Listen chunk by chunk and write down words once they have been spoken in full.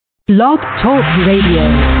Blog Talk Radio.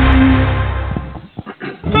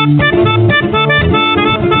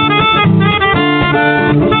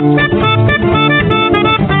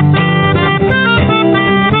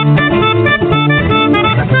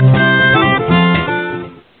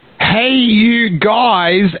 Hey, you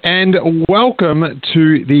guys, and welcome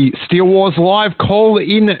to the Steele Wars Live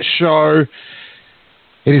call-in show.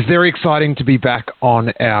 It is very exciting to be back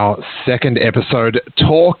on our second episode,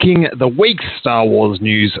 talking the week's Star Wars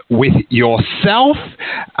news with yourself.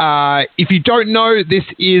 If you don't know, this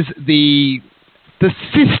is the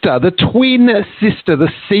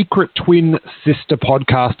secret twin sister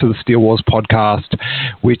podcast to the Steele Wars podcast,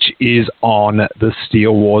 which is on the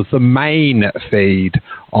Steele Wars, the main feed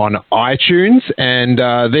on iTunes. And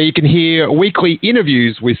there you can hear weekly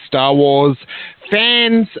interviews with Star Wars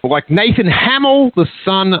fans like Nathan Hamill, the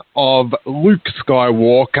son of Luke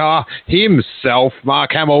Skywalker himself,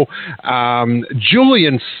 Mark Hamill,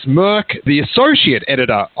 Julian Smirk, the associate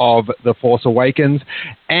editor of The Force Awakens,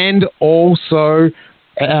 and also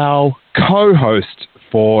our co-host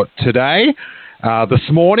for today,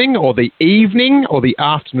 this morning or the evening or the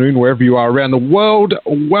afternoon, wherever you are around the world.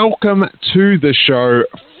 Welcome to the show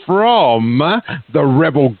from the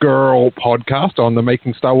Rebel Girl podcast on the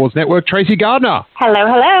Making Star Wars Network, Tracy Gardner. Hello,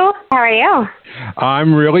 hello. How are you?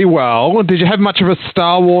 I'm really well. Did you have much of a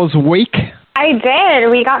Star Wars week? I did.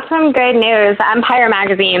 We got some good news. Empire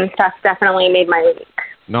Magazine stuff definitely made my week.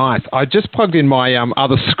 Nice. I just plugged in my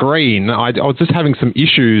other screen. I was just having some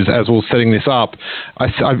issues as we were setting this up.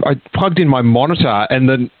 I plugged in my monitor and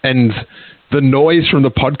the noise from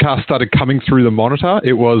the podcast started coming through the monitor.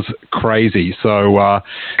 It was crazy. So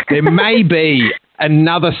there may be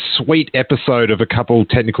another sweet episode of a couple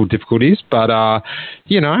technical difficulties, but,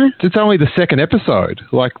 it's only the second episode.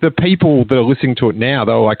 Like, the people that are listening to it now,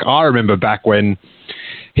 they're like, I remember back when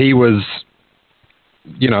he was,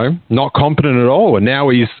 not competent at all, and now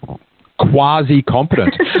he's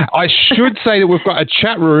quasi-competent. I should say that we've got a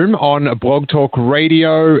chat room on Blog Talk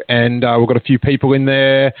Radio, and we've got a few people in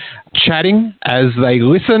there chatting as they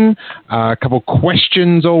listen, a couple of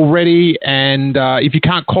questions already, and if you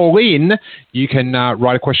can't call in, you can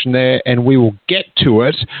write a question there, and we will get to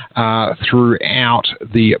it throughout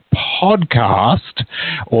the podcast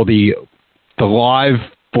or the live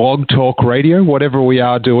Blog Talk Radio, whatever we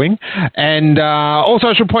are doing. And also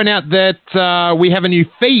I should point out that we have a new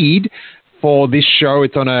feed for this show.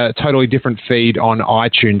 It's on a totally different feed on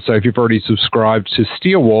iTunes. So if you've already subscribed to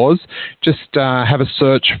Steele Wars, just have a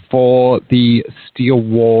search for the Steele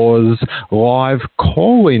Wars live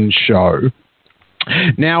call-in show.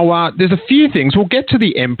 Now, there's a few things. We'll get to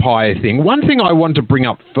the Empire thing. One thing I wanted to bring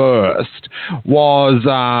up first was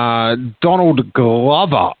Donald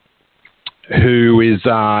Glover, who is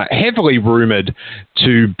heavily rumoured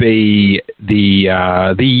to be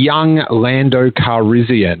the young Lando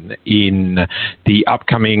Calrissian in the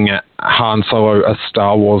upcoming Han Solo: A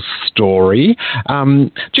Star Wars Story.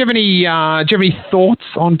 Do you have any thoughts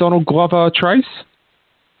on Donald Glover, Trace?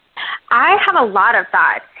 I have a lot of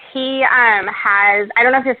thoughts. He has, I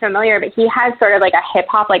don't know if you're familiar, but he has sort of like a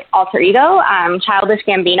hip-hop like alter ego, Childish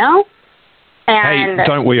Gambino. And hey,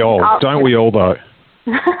 don't we all? Don't we all, though?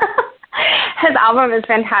 His album is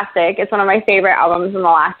fantastic. It's one of my favorite albums in the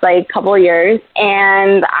last couple of years,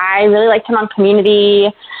 and I really liked him on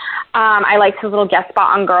Community. I liked his little guest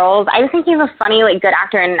spot on Girls. I just think he's a funny, good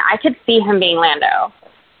actor, and I could see him being Lando.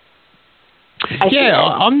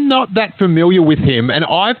 I'm not that familiar with him, and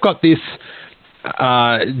I've got this.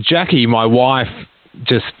 Jackie, my wife,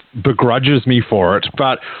 just begrudges me for it,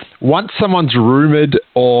 but once someone's rumoured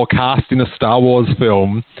or cast in a Star Wars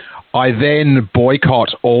film, I then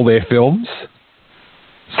boycott all their films.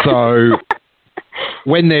 So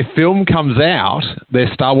when their film comes out, their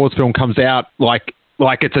Star Wars film comes out like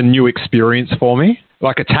it's a new experience for me,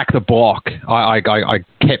 like Attack the Block. I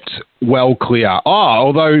kept well clear.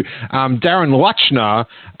 Although Darren Lutchner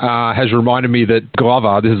has reminded me that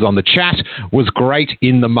Glover, this is on the chat, was great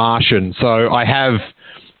in The Martian. So I have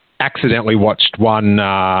accidentally watched one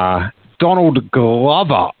Donald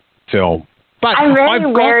Glover film. But I'm very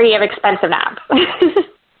wary of expensive naps.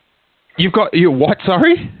 You what,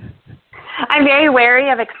 sorry? I'm very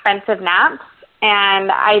wary of expensive naps,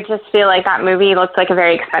 and I just feel like that movie looks like a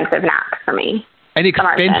very expensive nap for me. An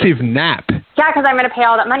expensive nap? Yeah, because I'm going to pay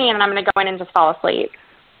all that money, and then I'm going to go in and just fall asleep.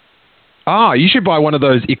 You should buy one of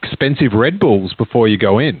those expensive Red Bulls before you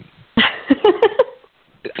go in.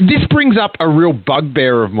 This brings up a real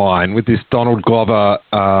bugbear of mine with this Donald Glover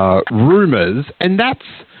rumours, and that's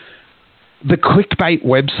the clickbait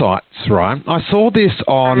websites, right? I saw this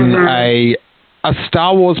on a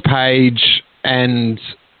Star Wars page, and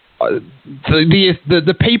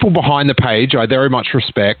the people behind the page I very much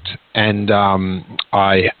respect, and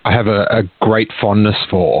I have a great fondness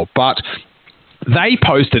for. But they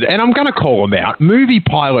posted, and I'm going to call them out,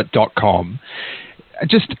 moviepilot.com,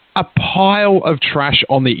 just a pile of trash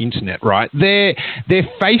on the internet, right? Their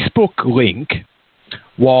Facebook link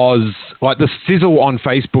was, like, the sizzle on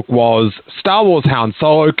Facebook was Star Wars Han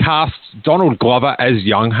Solo casts Donald Glover as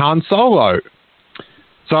young Han Solo.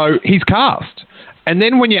 So he's cast. And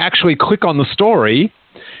then when you actually click on the story,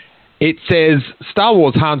 it says Star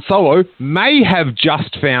Wars Han Solo may have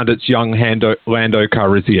just found its young Lando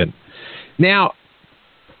Calrissian. Now,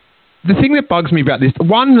 the thing that bugs me about this,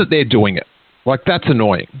 one, that they're doing it. Like, that's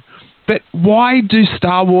annoying. But why do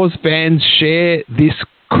Star Wars fans share this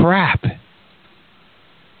crap?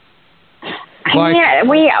 Like,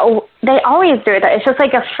 they always do it. It's just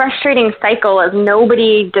like a frustrating cycle of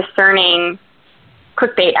nobody discerning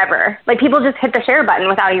clickbait ever. Like, people just hit the share button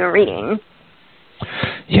without even reading.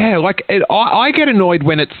 Yeah, like, I get annoyed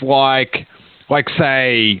when it's like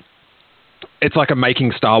say, it's like a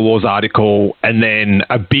Making Star Wars article, and then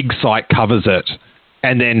a big site covers it,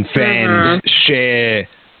 and then fans share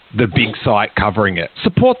the big site covering it.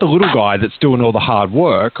 Support the little guy that's doing all the hard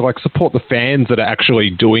work. Like, support the fans that are actually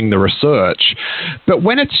doing the research. But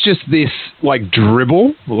when it's just this, like,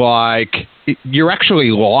 dribble, like, you're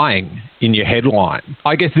actually lying in your headline.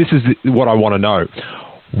 I guess this is what I want to know.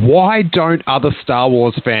 Why don't other Star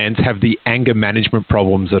Wars fans have the anger management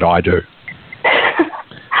problems that I do?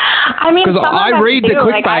 I mean, because I read the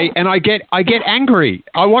clickbait, and I get angry.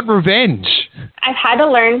 I want revenge. I've had to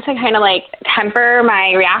learn to kind of like temper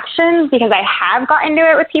my reactions, because I have gotten into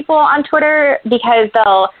it with people on Twitter, because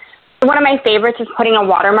one of my favorites is putting a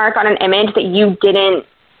watermark on an image that you didn't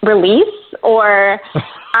release, or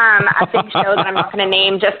a big show that I'm not going to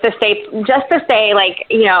name, just to say, like,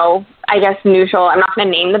 you know, I guess neutral. I'm not going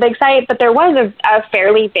to name the big site, but there was a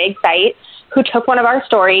fairly big site who took one of our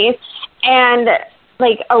stories and,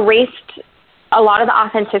 like, erased a lot of the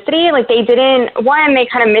authenticity. Like, they kind of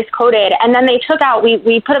miscoded, and then they took out,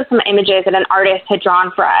 we put up some images that an artist had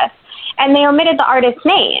drawn for us, and they omitted the artist's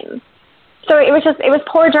name. So it was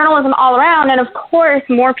poor journalism all around. And of course,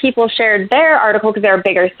 more people shared their article because they're a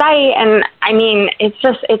bigger site. And I mean, it's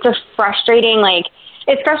just frustrating. Like,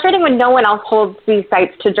 it's frustrating when no one else holds these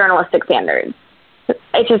sites to journalistic standards.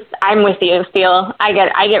 I'm with you, Steele. I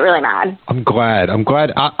get really mad. I'm glad.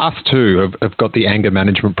 Us too have got the anger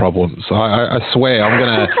management problems. I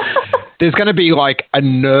swear, there's gonna be like a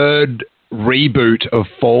nerd reboot of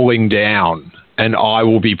Falling Down, and I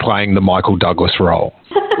will be playing the Michael Douglas role.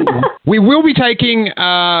 We will be taking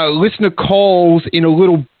listener calls in a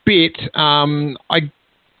little bit. I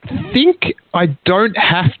think I don't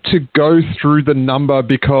have to go through the number,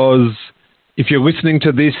 because if you're listening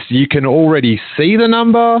to this, you can already see the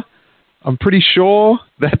number. I'm pretty sure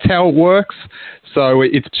that's how it works. So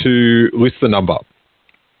it's to list the number.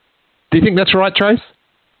 Do you think that's right, Trace?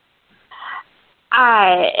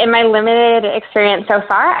 In my limited experience so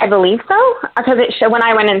far, I believe so. Because when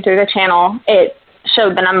I went in through the channel, it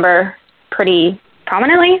showed the number pretty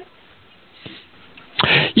prominently.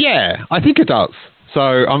 Yeah, I think it does. So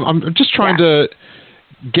I'm just trying to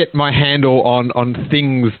get my handle on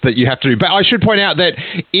things that you have to do. But I should point out that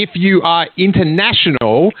if you are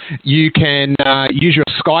international, you can use your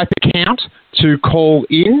Skype account to call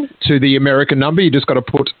in to the American number. You just got to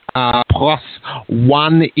put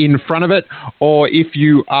 +1 in front of it. Or if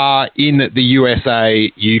you are in the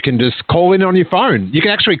USA, you can just call in on your phone. You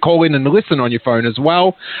can actually call in and listen on your phone as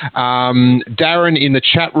well. Darren in the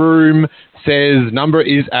chat room says number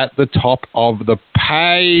is at the top of the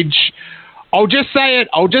page. I'll just say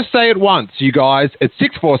it once, you guys. It's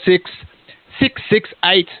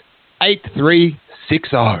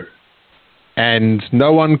 646-668-8360. And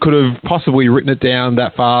no one could have possibly written it down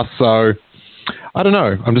that fast, so I don't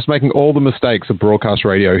know. I'm just making all the mistakes of broadcast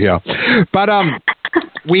radio here. But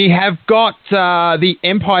we have got the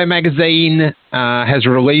Empire magazine has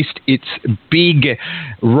released its big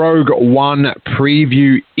Rogue One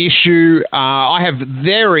preview issue. I have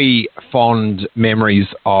very fond memories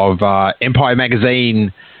of Empire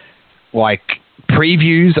magazine, like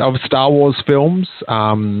previews of Star Wars films,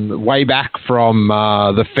 way back from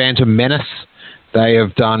The Phantom Menace. They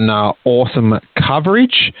have done awesome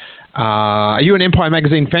coverage. Are you an Empire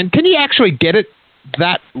magazine fan? Can you actually get it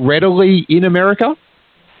that readily in America?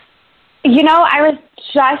 You know, I was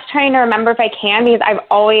just trying to remember if I can, because I've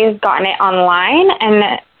always gotten it online,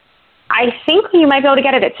 and I think you might be able to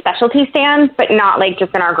get it at specialty stands, but not like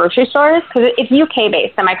just in our grocery stores, because it's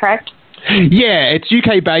UK-based. Am I correct? Yeah, it's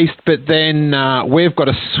UK-based, but then we've got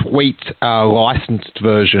a sweet licensed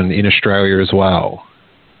version in Australia as well.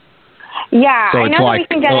 Yeah, So I it's know that like- we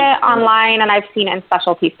can get it online, and I've seen it in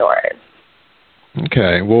specialty stores.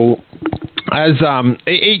 Okay, well, as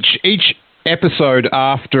each episode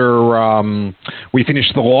after we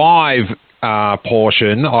finish the live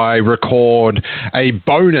portion, I record a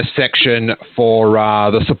bonus section for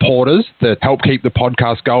the supporters that help keep the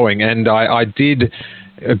podcast going, and I did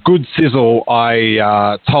a good sizzle.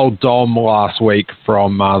 I told Dom last week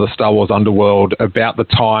from the Star Wars Underworld about the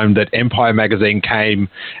time that Empire Magazine came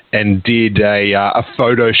and did a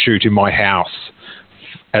photo shoot in my house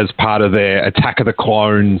as part of their Attack of the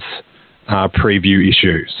Clones preview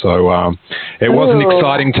issue. So it was an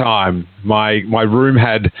exciting time. My room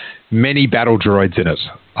had many battle droids in it.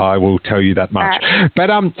 I will tell you that much. But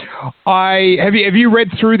have you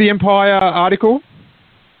read through the Empire article?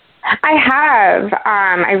 I have.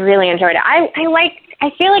 I really enjoyed it. I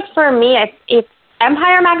feel like for me, it's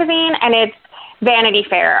Empire Magazine and it's Vanity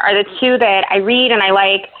Fair are the two that I read and I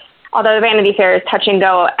like. Although Vanity Fair is touch and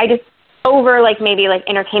go, I just over maybe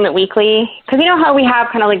Entertainment Weekly, because you know how we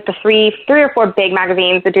have kind of the three or four big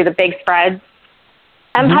magazines that do the big spreads.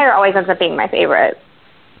 Empire always ends up being my favorite.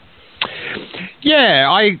 Yeah,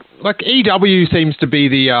 I like EW seems to be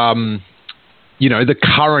the the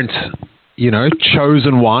current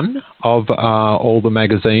chosen one of all the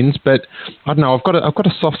magazines, but I don't know. I've got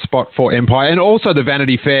a soft spot for Empire, and also the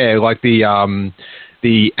Vanity Fair, like the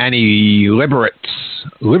Annie Leibovitz.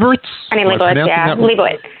 Annie Leibovitz, yeah,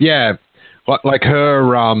 Leibovitz. Yeah, like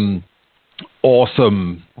her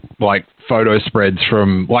awesome photo spreads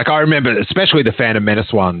from I remember especially the Phantom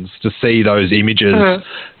Menace ones. To see those images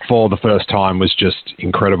for the first time was just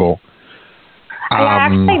incredible. I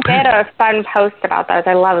actually did a fun post about those.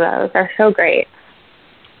 I love those. They're so great.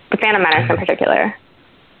 The Phantom Menace in particular.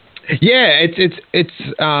 Yeah,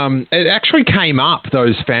 it actually came up,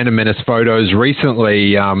 those Phantom Menace photos,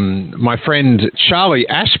 recently. My friend Charlie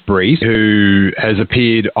Ashbury, who has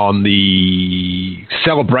appeared on the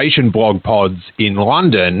Celebration blog pods in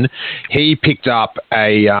London, he picked up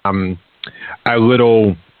a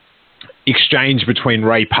little exchange between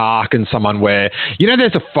Ray Park and someone where,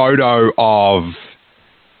 there's a photo of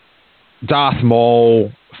Darth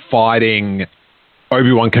Maul fighting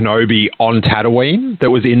Obi-Wan Kenobi on Tatooine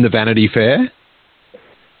that was in the Vanity Fair.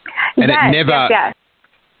 And yes, it never... Yes.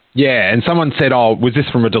 Yeah, and someone said, was this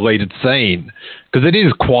from a deleted scene? Because it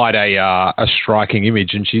is quite a striking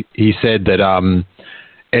image, and he said that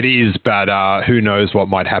it is, but who knows what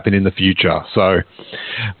might happen in the future. So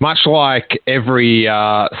much like every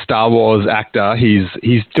Star Wars actor,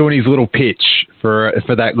 he's doing his little pitch for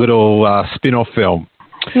that little spin-off film.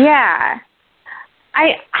 Yeah.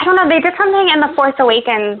 I don't know. They did something in the Force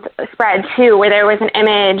Awakens spread, too, where there was an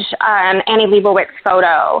image, Annie Leibovitz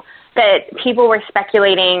photo, that people were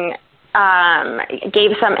speculating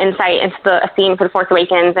gave some insight into a scene for the Force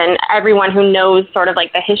Awakens, and everyone who knows sort of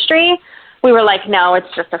the history, we were like, no, it's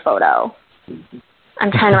just a photo.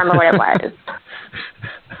 I'm trying to remember what it was.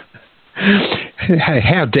 Hey,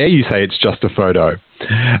 how dare you say it's just a photo?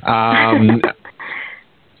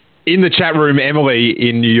 In the chat room, Emily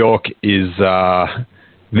in New York is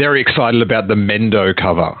very excited about the Mendo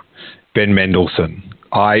cover, Ben Mendelsohn.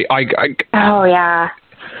 Oh, yeah.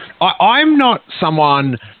 I'm not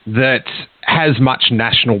someone that has much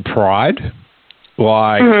national pride.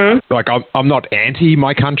 I'm not anti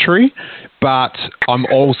my country, but I'm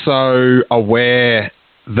also aware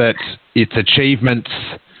that its achievements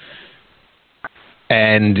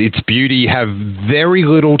and its beauty have very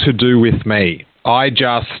little to do with me. I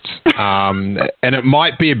just, and it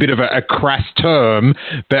might be a bit of a crass term,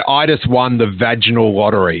 but I just won the vaginal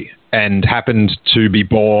lottery and happened to be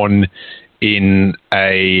born in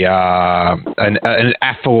an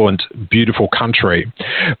affluent, beautiful country.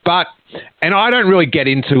 And I don't really get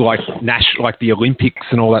into the Olympics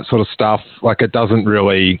and all that sort of stuff. It doesn't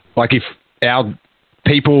really, if our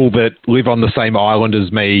people that live on the same island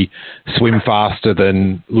as me swim faster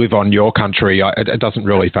than live on your country, it doesn't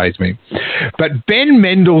really faze me. But Ben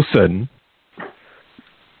Mendelsohn,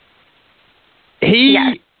 he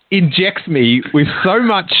injects me with so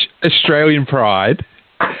much Australian pride.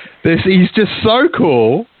 He's just so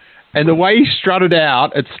cool, and the way he strutted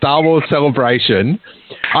out at Star Wars Celebration,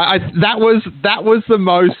 that was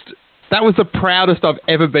the proudest I've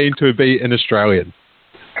ever been to be an Australian.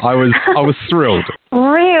 I was thrilled.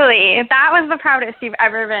 Really? That was the proudest you've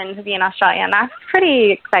ever been to be an Australian. That's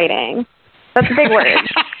pretty exciting. That's a big word.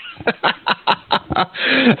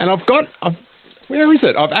 And where is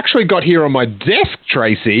it? I've actually got here on my desk,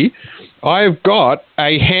 Tracy, I've got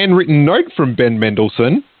a handwritten note from Ben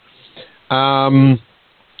Mendelsohn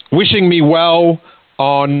wishing me well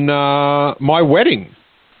on my wedding.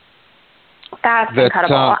 That's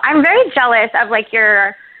incredible. I'm very jealous of like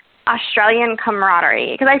your Australian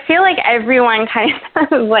camaraderie because I feel like everyone kind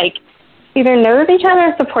of like either knows each other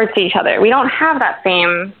or supports each other. We don't have that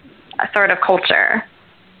same sort of culture.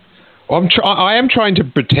 I am trying to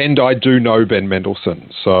pretend I do know Ben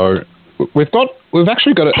Mendelsohn. So we've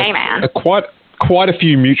actually got quite a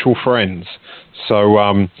few mutual friends.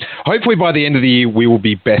 So hopefully by the end of the year we will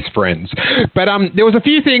be best friends. But there was a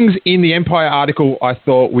few things in the Empire article I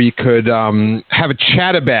thought we could have a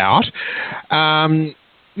chat about.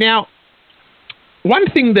 Now, one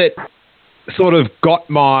thing that sort of got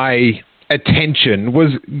my attention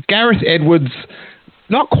was Gareth Edwards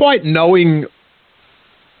not quite knowing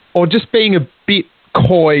or just being a bit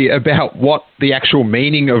coy about what the actual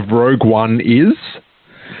meaning of Rogue One is.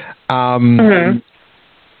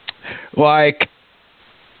 Like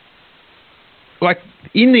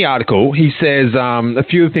in the article, he says a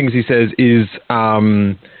few of the things he says is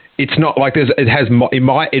it's not like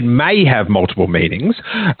it may have multiple meanings.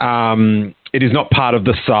 It is not part of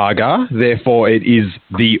the saga, therefore it is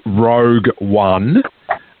the Rogue One.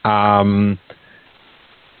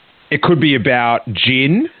 It could be about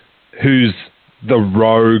Jyn, who's the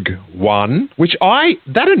Rogue One, which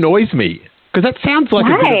that annoys me because that sounds like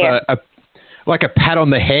a bit of like a pat on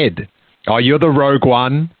the head. Oh, you're the Rogue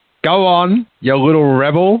One. Go on, you little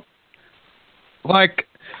rebel. Like,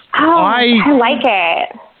 I like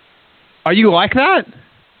it. Are you like that?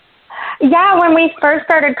 Yeah, when we first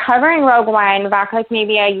started covering Rogue One back like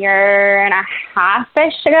maybe a year and a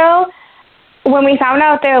half-ish ago, when we found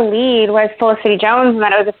out their lead was Felicity Jones and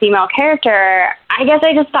that it was a female character, I guess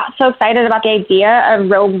I just got so excited about the idea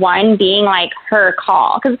of Rogue One being like her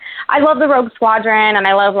call. Because I love the Rogue Squadron and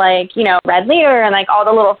I love like, you know, Red Leader and like all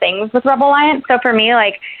the little things with Rebel Alliance. So for me,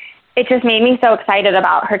 like, it just made me so excited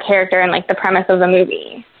about her character and like the premise of the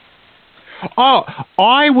movie. Oh,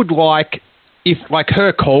 I would like if like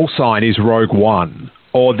her call sign is Rogue One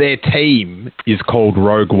or their team is called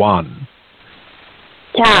Rogue One.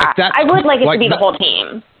 Yeah, I would like it to be the whole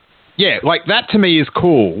team. Yeah, like that to me is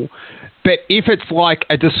cool. But if it's like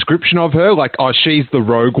a description of her, like, oh, she's the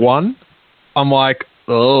Rogue One, I'm like,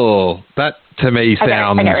 oh, that to me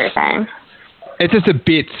sounds... I get what you're saying. It's just a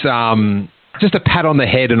bit, just a pat on the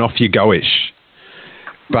head and off you go-ish.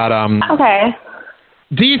 But, okay.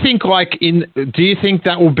 Do you think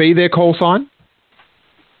that will be their call sign?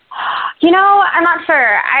 You know, I'm not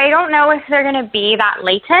sure. I don't know if they're going to be that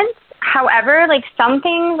latent. However, like some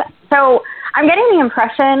things, so I'm getting the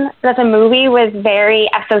impression that the movie was very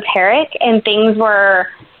esoteric and things were,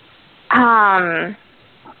 I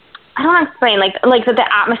don't want to explain, like that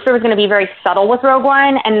the atmosphere was going to be very subtle with Rogue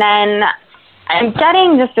One. And then I'm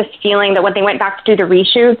getting just this feeling that when they went back to do the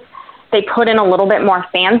reshoots, they put in a little bit more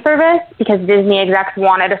fan service because Disney execs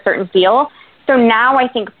wanted a certain feel. So now I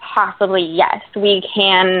think possibly, yes, we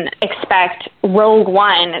can expect Rogue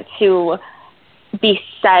One to be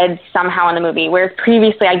said somehow in the movie, whereas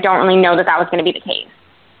previously I don't really know that was going to be the case.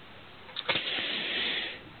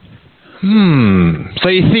 So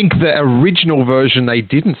you think the original version they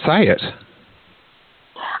didn't say it?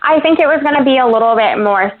 I think it was going to be a little bit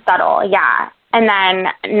more subtle, yeah. And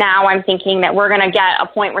then now I'm thinking that we're going to get a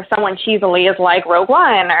point where someone cheesily is like Rogue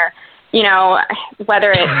One or, you know,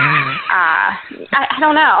 whether it's, I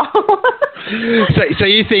don't know. So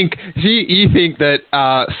you think that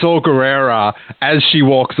Saw Gerrera, as she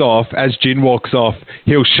walks off, as Jyn walks off,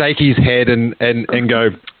 he'll shake his head and go,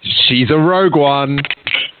 she's a Rogue One.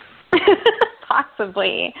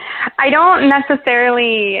 Possibly. I don't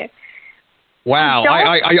necessarily. Wow.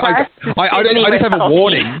 I just have a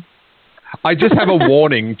warning. I just have a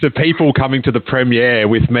warning to people coming to the premiere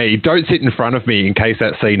with me. Don't sit in front of me in case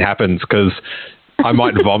that scene happens because I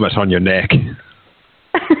might vomit on your neck.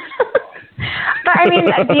 But I mean,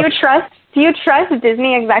 do you trust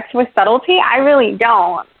Disney execs with subtlety? I really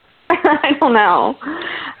don't. I don't know.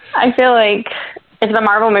 I feel like if the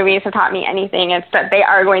Marvel movies have taught me anything, it's that they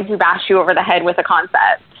are going to bash you over the head with a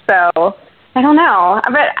concept. So I don't know.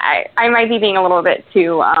 But I might be being a little bit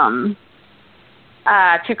too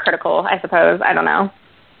critical, I suppose. I don't know.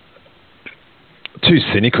 Too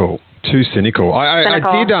cynical. I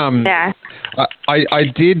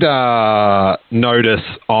did notice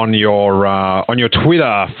on your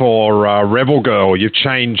Twitter for Rebel Girl, you've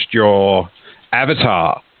changed your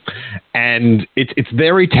avatar, and it's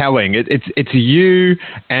very telling. It's you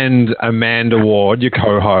and Amanda Ward, your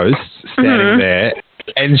co-host, standing there,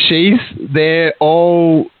 and she's there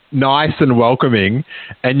all nice and welcoming,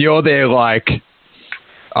 and you're there like,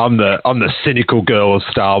 I'm the cynical girl of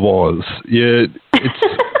Star Wars.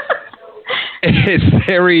 It's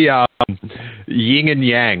very yin and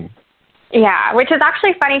yang. Yeah, which is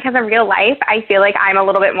actually funny because in real life, I feel like I'm a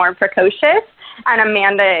little bit more precocious, and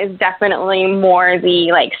Amanda is definitely more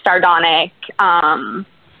the like sardonic.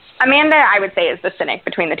 Amanda, I would say, is the cynic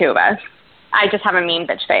between the two of us. I just have a mean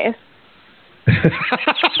bitch face.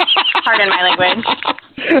 Pardon my language.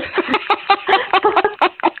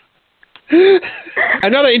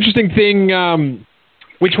 Another interesting thing,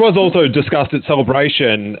 which was also discussed at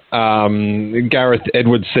Celebration, Gareth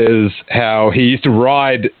Edwards says how he used to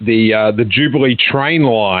ride the Jubilee train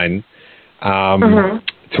line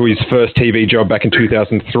to his first TV job back in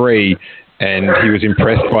 2003, and he was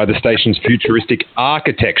impressed by the station's futuristic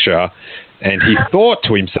architecture, and he thought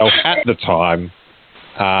to himself at the time,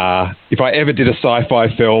 if I ever did a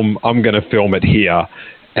sci-fi film, I'm going to film it here.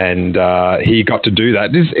 And he got to do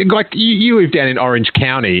that. Like you live down in Orange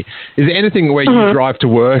County. Is there anything where you drive to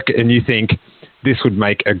work and you think this would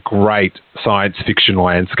make a great science fiction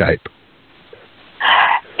landscape?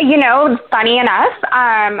 You know, funny enough,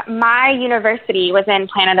 my university was in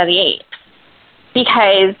Planet of the Apes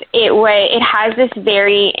because it has this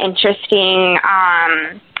very interesting.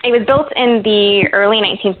 It was built in the early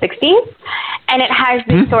 1960s, and it has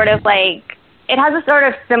this sort of like. It has a sort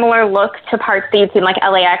of similar look to parts that you'd see in like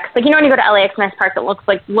LAX. Like, you know, when you go to LAX and there's parts that look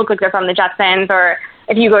like they're from the Jetsons, or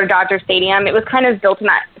if you go to Dodger Stadium, it was kind of built in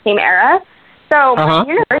that same era. So my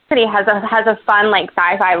university has a fun like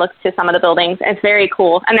sci-fi look to some of the buildings. It's very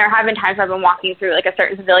cool. And there have been times I've been walking through like a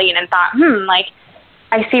certain pavilion and thought, like,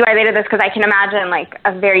 I see why they did this, because I can imagine like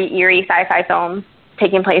a very eerie sci-fi film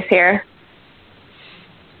taking place here.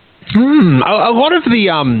 A lot of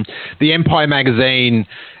the Empire magazine,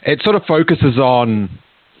 it sort of focuses on,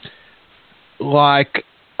 like,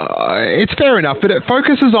 it's fair enough, but it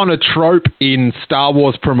focuses on a trope in Star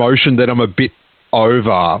Wars promotion that I'm a bit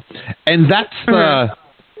over, and that's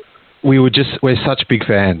we're such big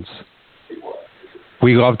fans.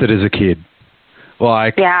 We loved it as a kid,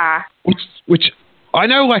 like, yeah, which I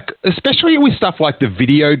know, like, especially with stuff like the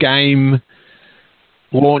video game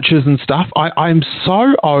launches and stuff, I'm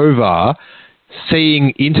so over seeing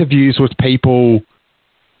interviews with people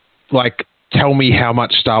like tell me how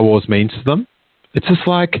much Star Wars means to them. It's just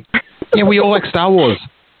like, yeah, we all like Star Wars.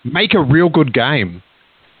 Make a real good game.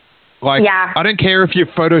 Like, yeah. I don't care if you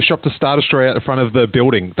photoshopped a Star Destroyer out the front of the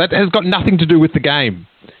building. That has got nothing to do with the game.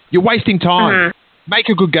 You're wasting time. Make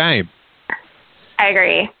a good game. I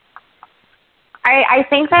agree. I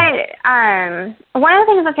think that one of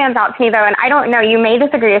the things that stands out to me, though, and I don't know, you may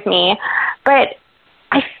disagree with me, but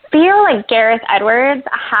I feel like Gareth Edwards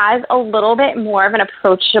has a little bit more of an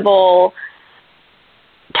approachable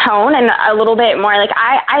tone, and a little bit more, like,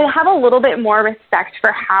 I have a little bit more respect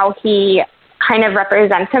for how he kind of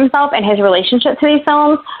represents himself and his relationship to these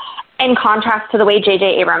films, in contrast to the way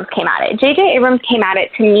J.J. Abrams came at it. J.J. Abrams came at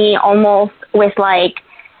it, to me, almost with, like,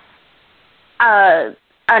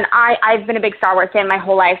 and I've been a big Star Wars fan my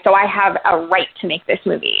whole life, so I have a right to make this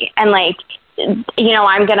movie. And, like, you know,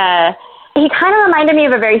 he kind of reminded me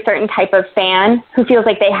of a very certain type of fan who feels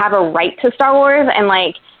like they have a right to Star Wars, and,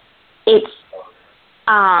 like, it's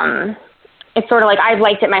sort of like, I've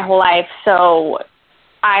liked it my whole life, so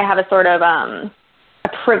I have a sort of a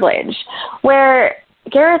privilege. Where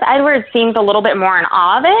Gareth Edwards seems a little bit more in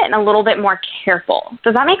awe of it and a little bit more careful.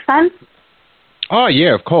 Does that make sense? Oh,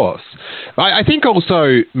 yeah, of course. I think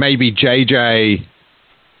also maybe JJ,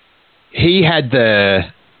 he had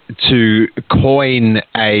to coin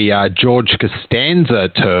a George Costanza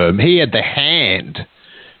term. He had the hand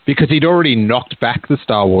because he'd already knocked back the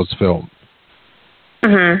Star Wars film.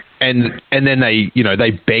 And then they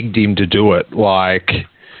begged him to do it. Like,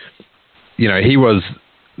 you know, he was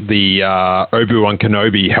the Obi-Wan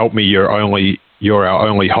Kenobi, help me, you're our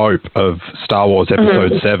only hope of Star Wars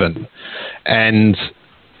Episode 7. And,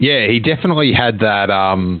 yeah, he definitely had that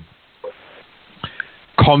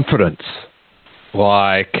confidence.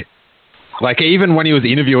 Like even when he was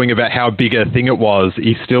interviewing about how big a thing it was,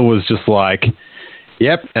 he still was just like,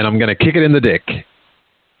 yep, and I'm going to kick it in the dick.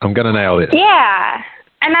 I'm going to nail this. Yeah.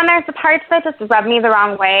 And then there's the parts that just rub me the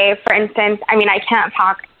wrong way. For instance, I mean, I've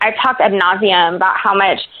talked ad nauseum about how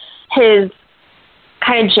much his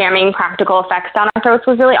kind of jamming practical effects down our throats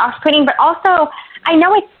was really off-putting, but also, I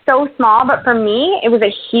know it's so small, but for me, it was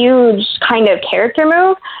a huge kind of character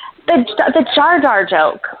move. The Jar Jar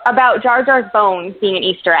joke about Jar Jar's bones being an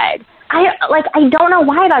Easter egg. I don't know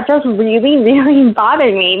why that just really, really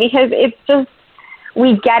bothered me, because it's just,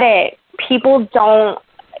 we get it. People don't,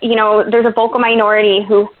 you know, there's a vocal minority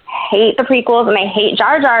who hate the prequels and they hate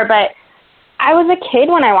Jar Jar, but I was a kid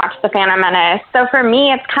when I watched The Phantom Menace. So for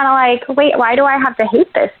me, it's kind of like, wait, why do I have to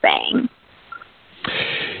hate this thing?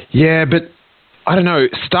 Yeah, but I don't know,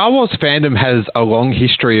 Star Wars fandom has a long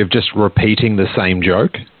history of just repeating the same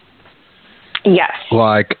joke. Yes.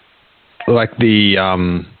 Like the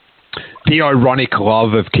ironic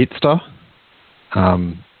love of Kitster.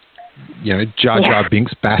 Jar Jar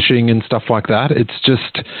Binks bashing and stuff like that. It's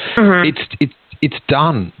just, it's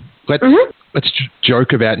done. Let's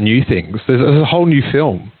joke about new things. There's a whole new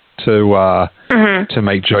film to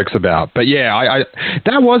make jokes about. But yeah, I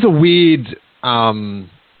that was a weird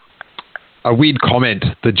comment,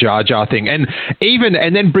 the Jar Jar thing, and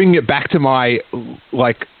then bringing it back to my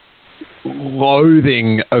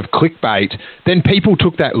loathing of clickbait. Then people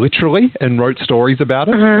took that literally and wrote stories about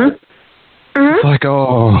it. It's like,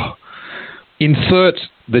 oh, insert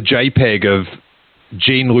the JPEG of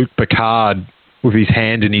Jean-Luc Picard with his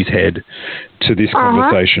hand in his head to this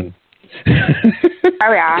conversation.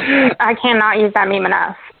 Oh yeah, I cannot use that meme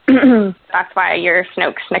enough. That's why your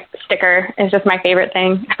Snoke sticker is just my favorite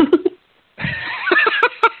thing.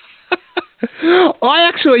 I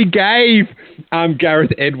actually gave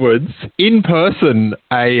Gareth Edwards in person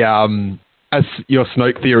your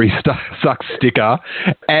Snoke Theory sucks sticker,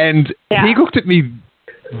 and he looked at me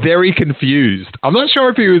very confused. I'm not sure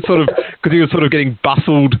if he was because he was getting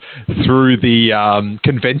bustled through the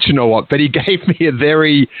convention or what, but he gave me a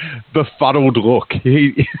very befuddled look.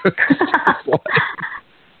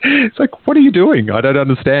 It's like, what are you doing? I don't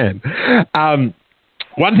understand.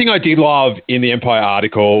 One thing I did love in the Empire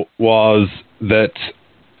article was that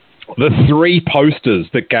the 3 posters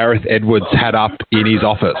that Gareth Edwards had up in his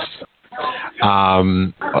office.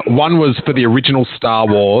 One was for the original Star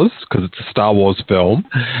Wars, because it's a Star Wars film.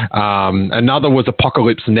 Another was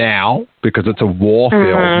Apocalypse Now, because it's a war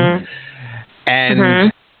film.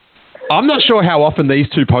 And I'm not sure how often these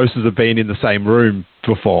 2 posters have been in the same room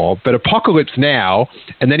before, but Apocalypse Now,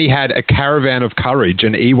 and then he had A Caravan of Courage,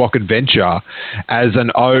 an Ewok adventure, as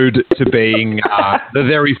an ode to being the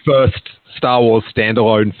very first Star Wars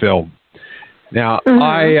standalone film. Now,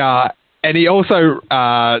 and he also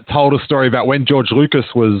told a story about when George Lucas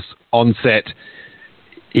was on set,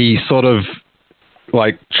 he sort of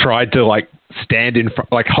tried to stand in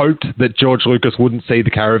front, hoped that George Lucas wouldn't see the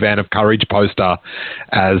Caravan of Courage poster,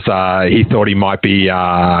 as he thought he might be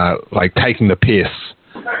taking the piss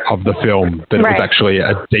of the film, but it was actually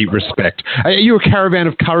a deep respect. Are you a Caravan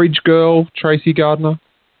of Courage girl, Tracy Gardner?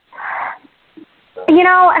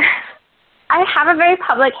 I have a very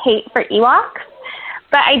public hate for Ewoks,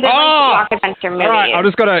 but I did like the Ewok Adventure movie. All right, I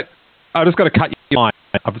just got to cut your line.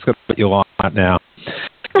 I've just got to cut your line right now.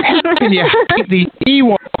 How can you hate the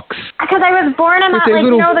Ewoks? Because I was born in that,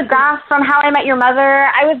 the grass from How I Met Your Mother.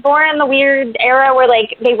 I was born in the weird era where,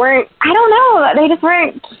 they weren't, I don't know, they just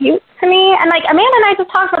weren't cute to me. And, Amanda and I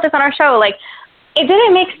just talked about this on our show. It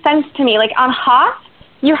didn't make sense to me. On Hoth,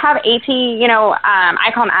 you have AT,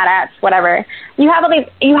 I call them AT-ATs, whatever. You have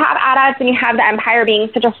AT-ATs and you have the Empire being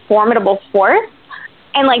such a formidable force,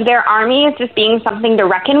 and their army is just being something to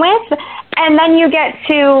reckon with. And then you get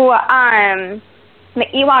to the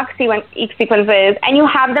Ewok sequences, and you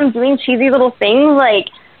have them doing cheesy little things like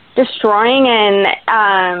destroying and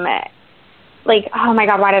oh my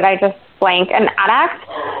god, why did I just blank? An AT-AT?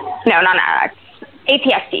 No, not an AT-AT.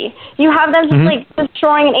 AT-ST. You have them just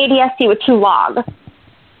destroying an AT-ST with 2 logs.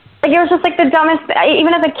 It was just the dumbest.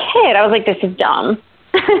 Even as a kid, I was like, this is dumb.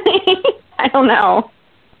 I don't know.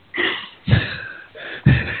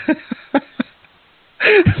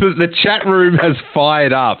 The chat room has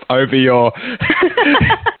fired up over your...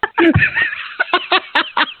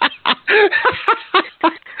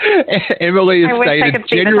 Emily has stated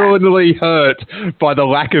genuinely hurt by the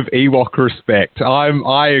lack of Ewok respect.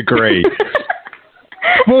 I agree.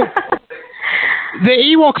 Well, the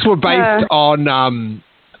Ewoks were based on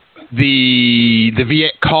the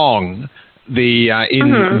Viet Cong in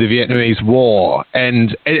the Vietnamese War,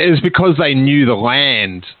 and it was because they knew the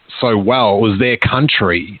land so well. It was their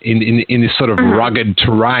country in this sort of rugged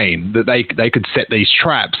terrain that they could set these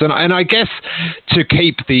traps. And I guess to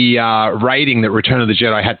keep the rating that Return of the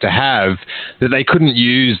Jedi had to have, that they couldn't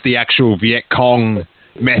use the actual Viet Cong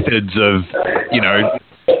methods of,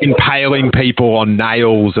 impaling people on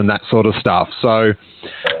nails and that sort of stuff. So,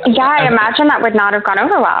 yeah, I imagine that would not have gone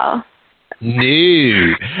over well.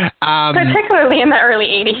 No. Particularly in the early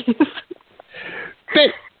 80s.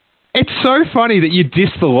 But it's so funny that you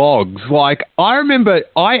diss the logs. I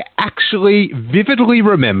actually vividly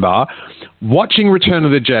remember watching Return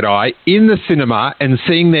of the Jedi in the cinema and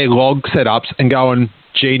seeing their log setups and going,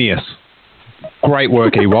 genius. Great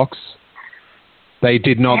work, Ewoks. They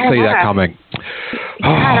did not see that coming.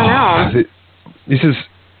 I don't know. This has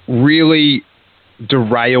really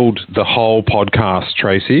derailed the whole podcast,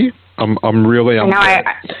 Tracy. I'm really upset.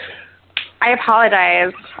 I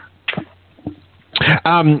apologize.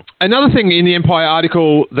 Another thing in the Empire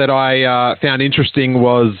article that I found interesting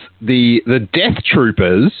was the Death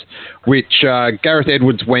Troopers, which Gareth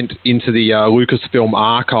Edwards went into the Lucasfilm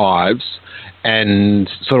archives and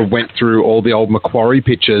sort of went through all the old Macquarie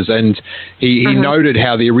pictures, and he noted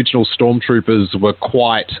how the original Stormtroopers were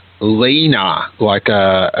quite leaner, like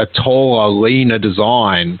a taller, leaner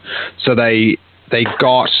design. So they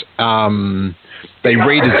got they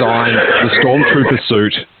redesigned the Stormtrooper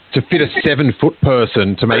suit to fit a 7-foot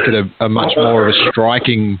person to make it a much more of a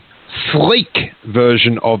striking, sleek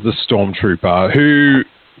version of the Stormtrooper, who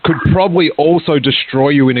could probably also destroy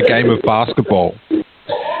you in a game of basketball.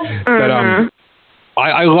 But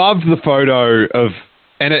I love the photo of,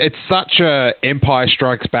 and it's such a Empire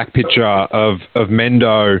Strikes Back picture of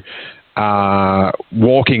Mendo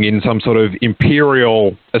walking in some sort of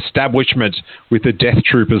imperial establishment with the Death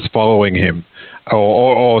Troopers following him,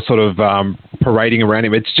 or sort of parading around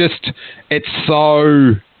him. It's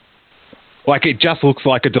so, like, it just looks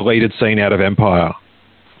like a deleted scene out of Empire.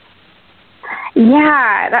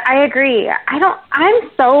 Yeah, I agree.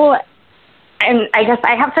 And I guess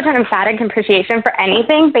I have such an emphatic appreciation for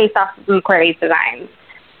anything based off of Macquarie's designs,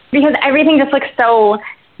 because everything just looks so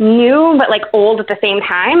new but like old at the same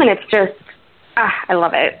time, and it's just, I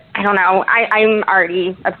love it. I don't know. I'm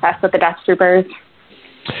already obsessed with the Death Troopers.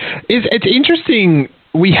 It's interesting.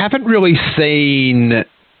 We haven't really seen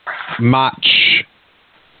much,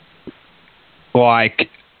 like,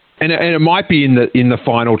 and it might be in the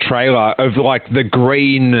final trailer, of like the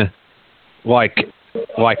green, like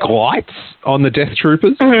lights on the Death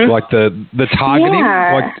Troopers, like the targeting.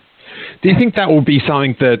 Yeah. Like, do you think that will be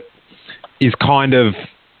something that is kind of?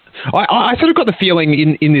 I sort of got the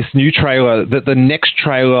feeling in this new trailer that the next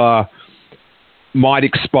trailer might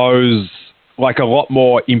expose like a lot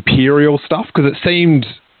more Imperial stuff, because it seemed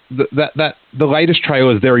that the latest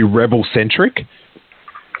trailer is very Rebel centric.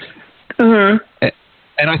 And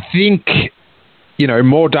I think, you know,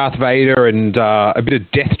 more Darth Vader and a bit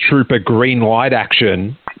of Death Trooper green light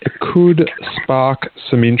action, it could spark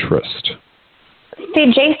some interest. See,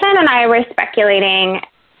 Jason and I were speculating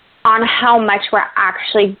on how much we're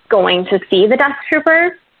actually going to see the Death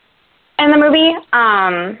Troopers in the movie.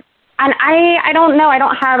 And I don't know. I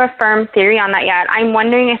don't have a firm theory on that yet. I'm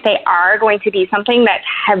wondering if they are going to be something that's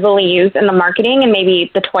heavily used in the marketing and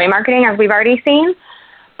maybe the toy marketing, as we've already seen.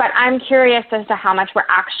 But I'm curious as to how much we're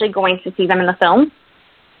actually going to see them in the film.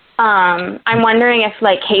 I'm wondering if,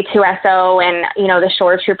 like, K2SO and, you know, the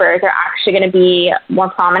Shore Troopers are actually going to be more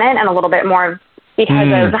prominent and a little bit more,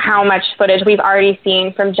 because of how much footage we've already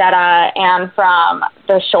seen from Jedha and from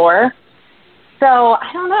the Shore. So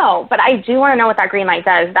I don't know, but I do want to know what that green light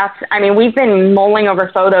does. We've been mulling over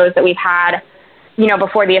photos that we've had, you know,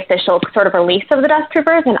 before the official sort of release of the Death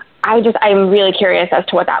Troopers, and I'm really curious as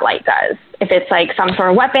to what that light does. If it's like some sort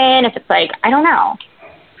of weapon, if it's like, I don't know.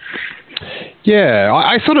 Yeah,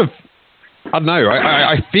 I don't know.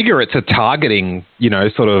 I figure it's a targeting, you know,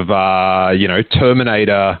 sort of, you know,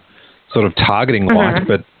 Terminator sort of targeting light,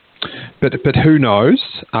 but who knows?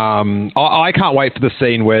 I can't wait for the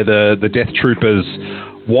scene where the Death Troopers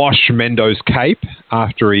wash Mendo's cape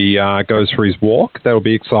after he goes for his walk. That'll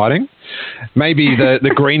be exciting. Maybe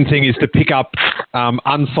the green thing is to pick up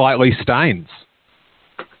unsightly stains.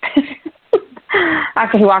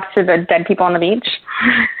 After he walks through the dead people on the beach.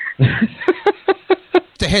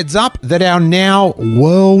 A heads up that our now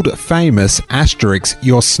world famous Asterix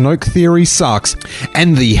Your Snoke Theory Sucks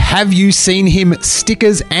and the Have You Seen Him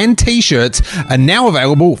stickers and t-shirts are now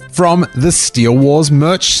available from the Steele Wars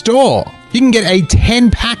merch store. You can get a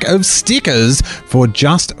 10-pack of stickers for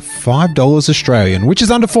just $5 Australian, which is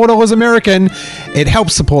under $4 American. It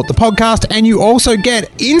helps support the podcast, and you also get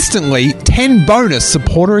instantly 10 bonus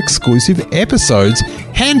supporter-exclusive episodes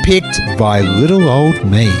handpicked by little old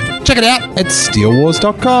me. Check it out at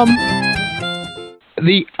steelewars.com.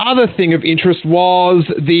 The other thing of interest was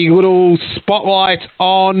the little spotlight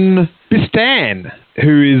on Bistan,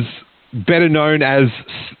 who is better known as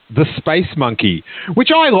the Space Monkey,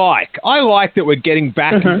 which I like. I like that we're getting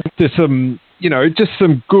back to some, you know, just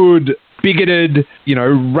some good, bigoted, you know,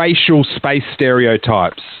 racial space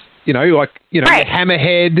stereotypes. You know, like, you know, your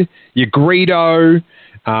hammerhead, your Greedo,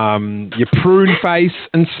 your prune face,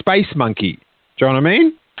 and Space Monkey. Do you know what I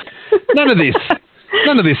mean? None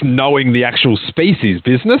of this knowing the actual species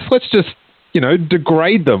business. Let's just, you know,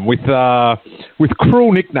 degrade them with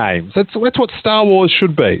cruel nicknames. That's what Star Wars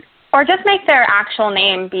should be. Or just make their actual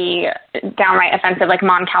name be downright offensive, like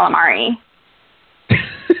Mon Calamari.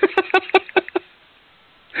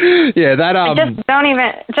 Yeah, that just don't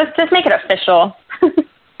even just make it official.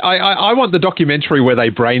 I want the documentary where they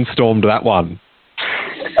brainstormed that one.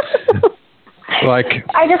 Like,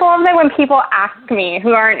 I just love that when people ask me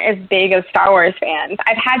who aren't as big of Star Wars fans,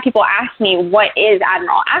 I've had people ask me, what is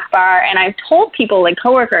Admiral Akbar? And I've told people, like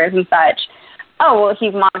coworkers and such, oh, well,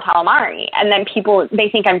 he's Mon Calamari. And then people, they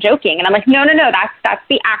think I'm joking. And I'm like, no, that's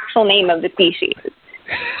the actual name of the species.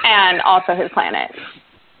 And also his planet.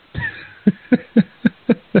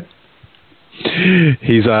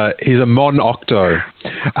 He's a Mon Octo.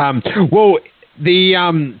 Well,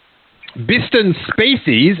 the Bistan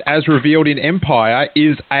species, as revealed in Empire,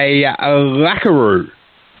 is a Lakaru.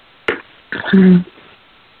 Lakaru.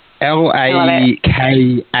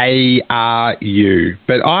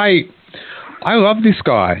 But I love this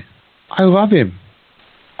guy. I love him.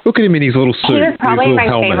 Look at him in his little suit. He was probably my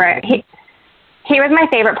helmet. favorite. He was my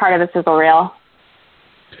favorite part of the sizzle reel.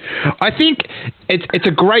 I think it's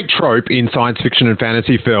a great trope in science fiction and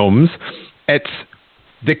fantasy films. It's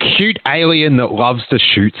the cute alien that loves to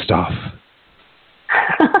shoot stuff.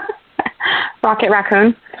 Rocket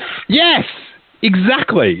Raccoon? Yes,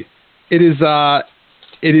 exactly. It is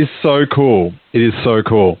so cool. It is so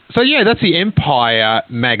cool. So yeah, that's the Empire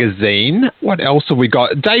magazine. What else have we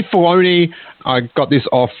got? Dave Filoni, I got this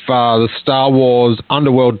off the Star Wars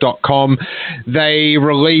Underworld.com. They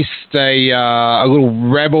released a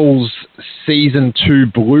little Rebels Season 2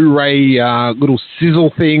 Blu-ray little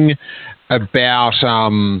sizzle thing about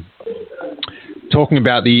talking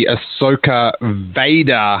about the Ahsoka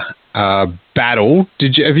Vader battle.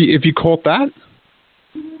 Have you caught that?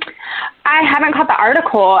 I haven't caught the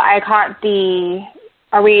article. I caught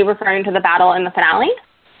are we referring to the battle in the finale?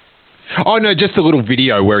 Oh, no, just a little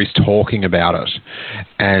video where he's talking about it.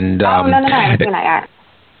 And no, I haven't seen that yet.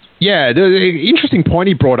 Yeah, the interesting point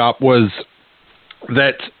he brought up was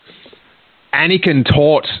that Anakin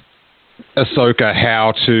taught Ahsoka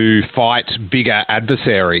how to fight bigger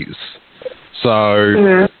adversaries.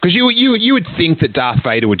 So, because you would think that Darth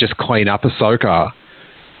Vader would just clean up Ahsoka,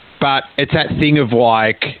 but it's that thing of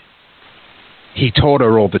like, he taught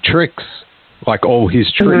her all the tricks, like all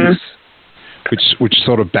his tricks, which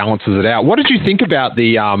sort of balances it out. What did you think about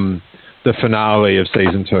the finale of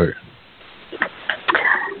season 2?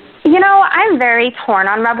 You know, I'm very torn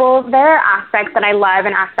on Rebels. There are aspects that I love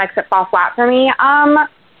and aspects that fall flat for me.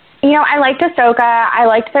 You know, I liked Ahsoka. I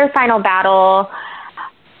liked their final battle.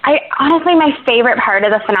 Honestly, my favorite part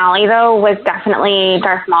of the finale, though, was definitely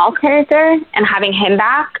Darth Maul's character and having him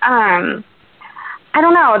back. I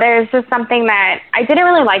don't know. There's just something that I didn't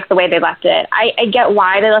really like the way they left it. I get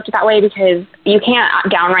why they left it that way, because you can't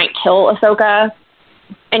downright kill Ahsoka,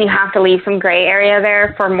 and you have to leave some gray area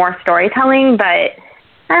there for more storytelling. But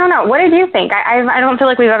I don't know. What did you think? I don't feel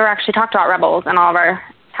like we've ever actually talked about Rebels in all of our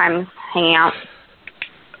times hanging out.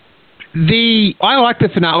 I like the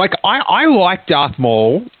finale. Like I like Darth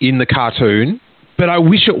Maul in the cartoon, but I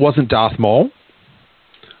wish it wasn't Darth Maul.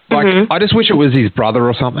 Like I just wish it was his brother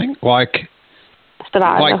or something. Okay.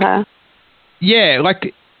 Yeah,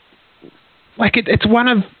 it's one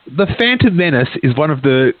of the Phantom Menace is one of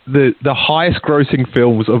the highest grossing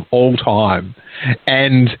films of all time,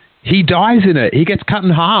 and he dies in it. He gets cut in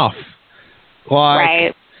half.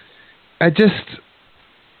 Right.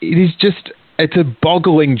 It's a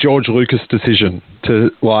boggling George Lucas decision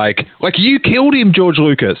to like you killed him, George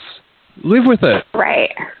Lucas. Live with it.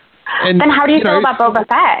 Right. And then how do you feel about Boba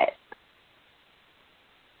Fett?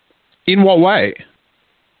 In what way?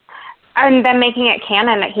 And then making it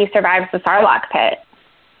canon that he survives the Sarlacc pit.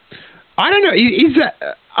 I don't know.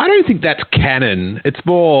 I don't think that's canon. It's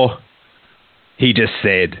more he just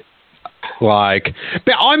said. But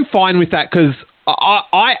I'm fine with that because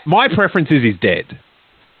my preference is he's dead.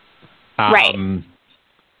 Right.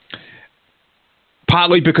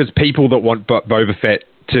 Partly because people that want Boba Fett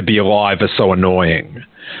to be alive are so annoying.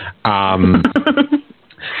 I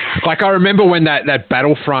remember when that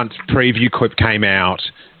Battlefront preview clip came out,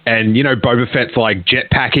 and Boba Fett's like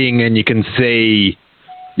jetpacking, and you can see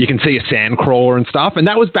a sandcrawler and stuff, and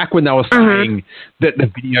that was back when they were saying that the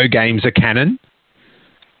video games are canon.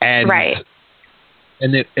 And right.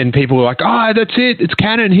 And people were like, "Oh, that's it, it's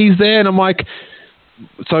canon. He's there," and I'm like,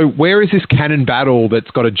 so where is this canon battle that's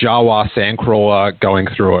got a Jawa sandcrawler going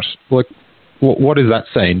through it? Like, what is that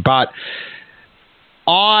scene? But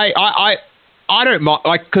I don't mind,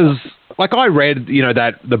 because I read,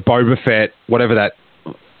 that the Boba Fett, whatever that,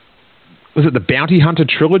 was it the Bounty Hunter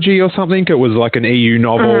trilogy or something? It was like an EU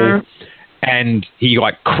novel, and he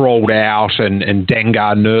crawled out, and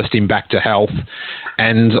Dengar nursed him back to health.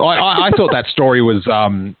 And I thought that story was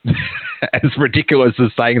as ridiculous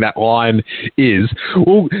as saying that line is.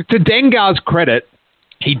 Well, to Dengar's credit,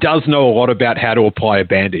 he does know a lot about how to apply a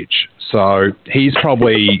bandage. So he's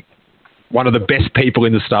probably one of the best people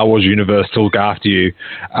in the Star Wars universe to look after you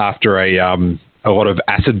after a lot of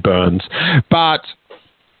acid burns. But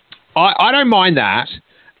I don't mind that.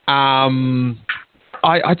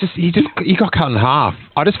 He got cut in half.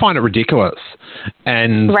 I just find it ridiculous.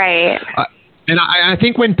 And right. I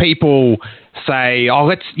think when people say, oh,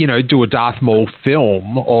 let's, do a Darth Maul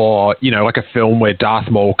film, or, like a film where Darth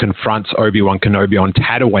Maul confronts Obi-Wan Kenobi on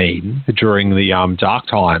Tatooine during the Dark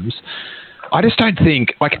Times, I just don't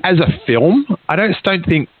think, like, as a film, I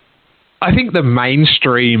think the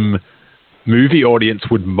mainstream movie audience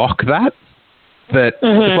would mock that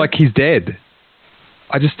it's like he's dead.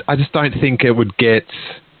 I just don't think it would get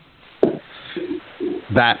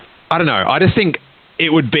that. I don't know. I just think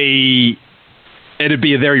it'd be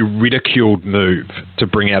a very ridiculed move to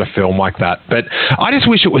bring out a film like that. But I just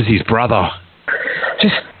wish it was his brother.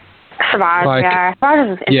 Just Savage, yeah. Savage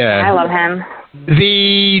is insane. Yeah. I love him.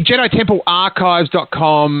 The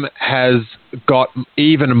JediTempleArchives.com has got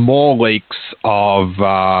even more leaks of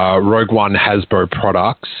Rogue One Hasbro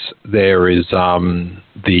products. There is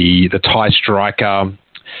the TIE Striker,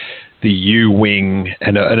 the U-Wing,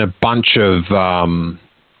 and a bunch of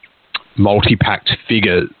multi-packed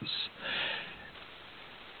figures.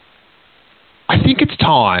 I think it's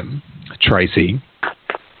time, Tracy,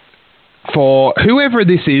 for whoever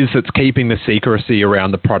this is that's keeping the secrecy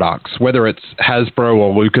around the products, whether it's Hasbro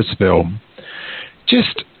or Lucasfilm,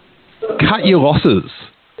 just cut your losses.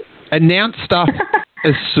 Announce stuff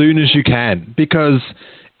as soon as you can, because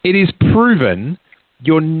it is proven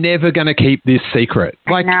you're never going to keep this secret.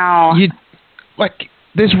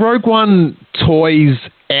 There's Rogue One toys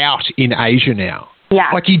out in Asia now. Yeah.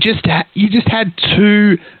 Like you just had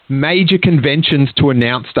 2 major conventions to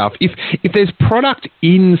announce stuff. If there's product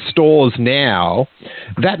in stores now,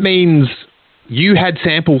 that means you had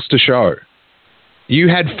samples to show. You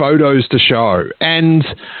had photos to show. And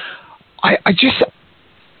I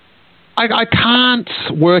can't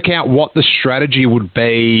work out what the strategy would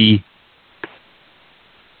be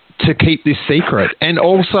to keep this secret. And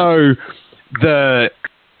also the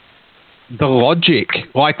logic,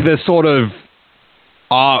 like the sort of,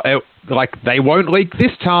 like they won't leak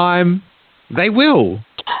this time. They will.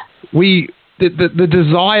 The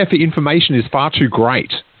desire for information is far too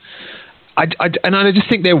great. And I just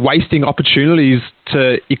think they're wasting opportunities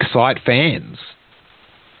to excite fans.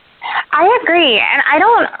 I agree. And I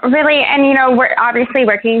don't really, and we're obviously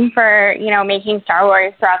working for, making Star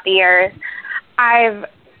Wars throughout the years. I've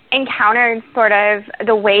encountered sort of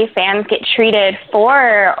the way fans get treated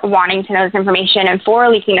for wanting to know this information and for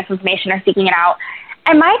leaking this information or seeking it out.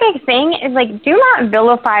 And my big thing is, like, do not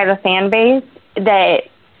vilify the fan base that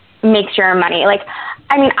makes your money. Like,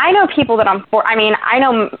 I mean, I know people that I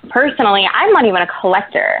know personally, I'm not even a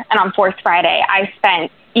collector. And on Force Friday, I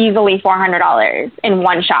spent easily $400 in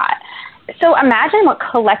one shot. So imagine what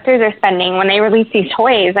collectors are spending when they release these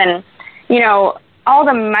toys and, all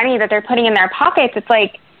the money that they're putting in their pockets. It's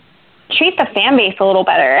like, treat the fan base a little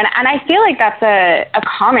better. And I feel like that's a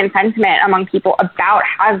common sentiment among people about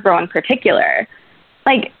Hasbro in particular.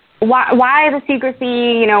 Like, why the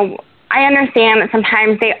secrecy? I understand that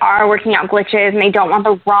sometimes they are working out glitches and they don't want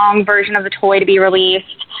the wrong version of the toy to be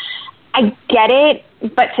released. I get it,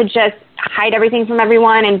 but to just hide everything from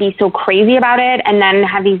everyone and be so crazy about it and then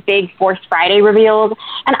have these big Force Friday reveals.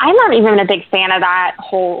 And I'm not even a big fan of that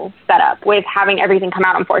whole setup with having everything come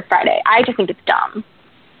out on Force Friday. I just think it's dumb.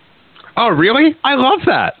 Oh, really? I love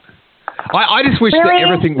that. I just wish that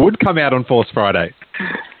everything would come out on Force Friday.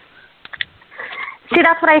 See,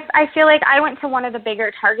 that's what I feel like. I went to one of the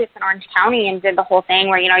bigger Targets in Orange County and did the whole thing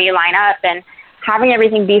where, you line up, and having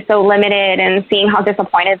everything be so limited and seeing how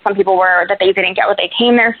disappointed some people were that they didn't get what they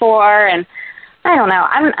came there for. And I don't know.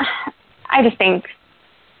 I just think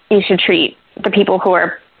you should treat the people who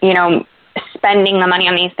are, spending the money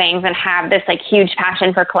on these things and have this like huge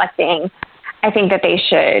passion for collecting. I think that they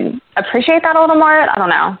should appreciate that a little more. I don't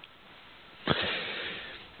know.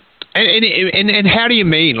 And how do you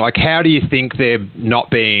mean? Like, how do you think they're not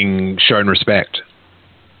being shown respect?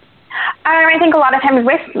 I think a lot of times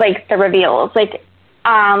with like the reveals, like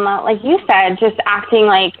you said, just acting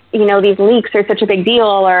like, these leaks are such a big deal,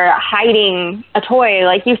 or hiding a toy.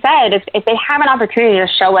 Like you said, if they have an opportunity to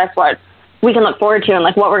show us what we can look forward to and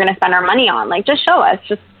like what we're going to spend our money on, like just show us.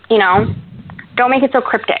 Just, don't make it so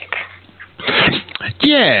cryptic.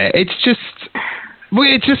 Yeah, it's just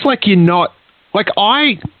like you're not like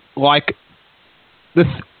I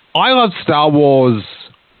love Star Wars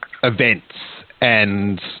events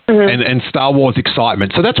and Star Wars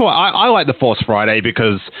excitement. So that's why I like the Force Friday,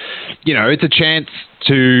 because it's a chance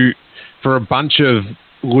for a bunch of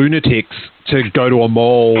lunatics to go to a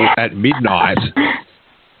mall at midnight.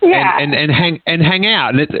 Yeah. And hang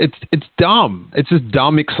out, and it's dumb. It's just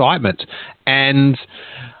dumb excitement, and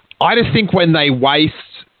I just think when they waste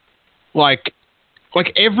like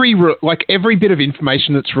every bit of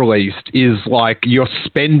information that's released is like you're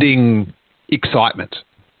spending excitement,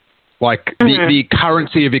 like the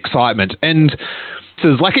currency of excitement, and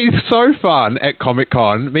it's so fun at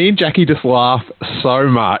Comic-Con. Me and Jackie just laugh so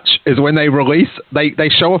much is when they release, they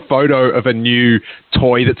show a photo of a new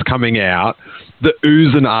toy that's coming out, the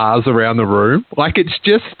oohs and ahs around the room. Like, it's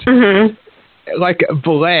just, like,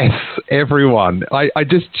 bless everyone. I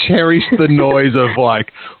just cherish the noise of,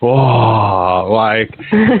 like, oh, like,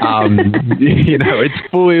 you know, it's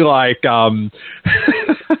fully like,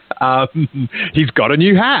 he's got a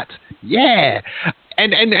new hat. Yeah.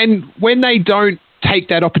 And when they don't take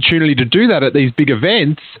that opportunity to do that at these big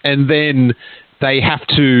events, and then they have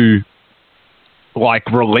to like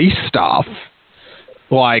release stuff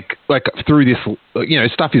like through this, you know,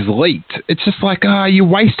 stuff is leaked. It's just like, you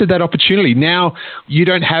wasted that opportunity. Now you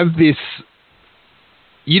don't have this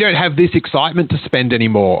excitement to spend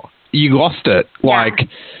anymore. You lost it. Like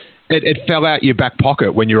it fell out your back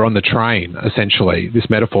pocket when you're on the train, essentially. This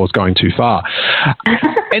metaphor is going too far.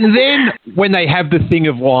 And then when they have the thing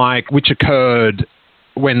of like, which occurred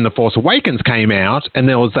when The Force Awakens came out, and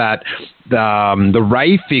there was that, the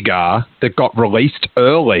Rey figure that got released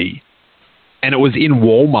early, and it was in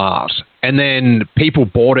Walmart, and then people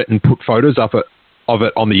bought it and put photos of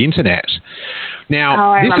it on the internet.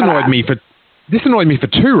 Now, this annoyed me for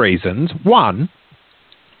two reasons. One,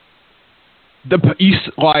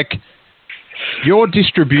 your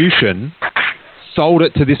distribution sold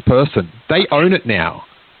it to this person. They own it now.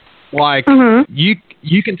 Like,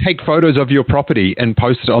 you can take photos of your property and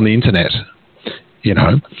post it on the internet, you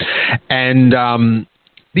know. And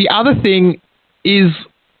the other thing is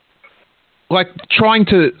like trying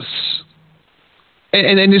to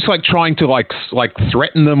and just like trying to like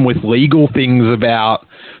threaten them with legal things about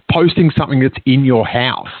posting something that's in your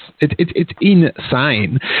house. It's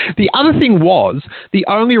insane. The other thing was, the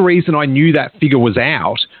only reason I knew that figure was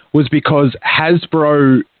out was because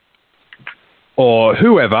Hasbro or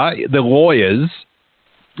whoever, the lawyers,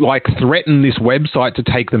 like threatened this website to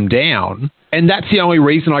take them down. And that's the only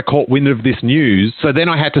reason I caught wind of this news. So then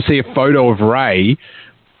I had to see a photo of Rey,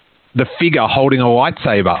 the figure holding a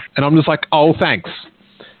lightsaber. And I'm just like, oh, thanks.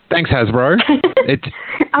 Thanks, Hasbro. This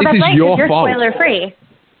is your fault. You're spoiler free.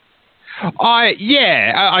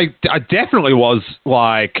 I definitely was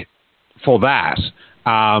like for that.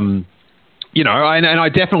 You know, and I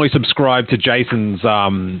definitely subscribe to Jason's,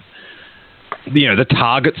 you know, the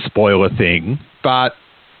Target spoiler thing. But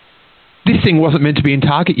this thing wasn't meant to be in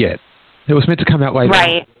Target yet. It was meant to come out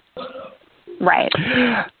later. Right.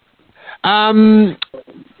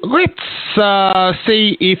 Let's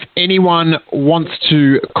see if anyone wants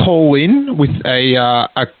to call in with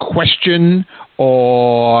a question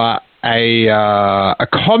or a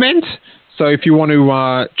comment. So if you want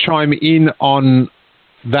to chime in on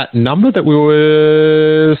that number that we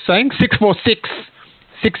were saying,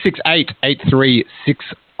 646-668-8360.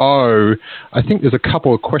 I think there's a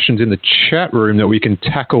couple of questions in the chat room that we can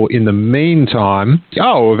tackle in the meantime.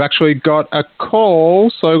 Oh, we've actually got a call,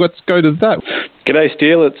 so let's go to that. G'day,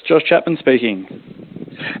 Steele. It's Josh Chapman speaking.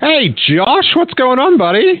 Hey, Josh. What's going on,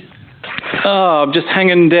 buddy? Oh, I'm just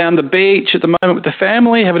hanging down the beach at the moment with the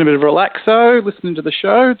family, having a bit of a relaxo, listening to the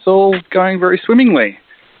show. It's all going very swimmingly.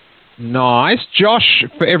 Nice. Josh,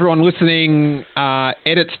 for everyone listening,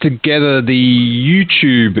 edits together the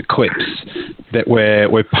YouTube clips that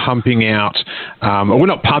we're pumping out. We're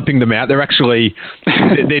not pumping them out. They're actually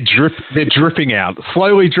they're dripping out,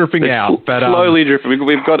 slowly dripping out. But slowly dripping.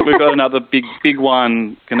 We've got another big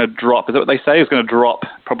one going to drop. Is that what they say? It's going to drop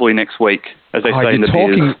probably next week, as they say in the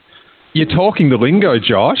biz. You're talking the lingo,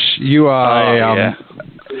 Josh. You are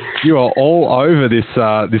you are all over this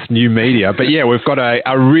new media. But yeah, we've got a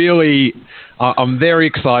really. I'm very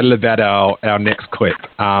excited about our next clip.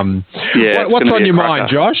 What's on your mind,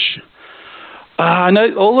 Josh?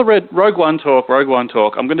 No, all the Rogue One talk.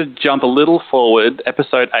 I'm going to jump a little forward.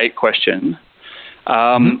 Episode 8 question.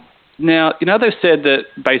 Now, you know, they've said that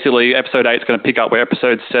basically Episode 8 is going to pick up where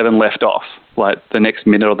Episode 7 left off, like the next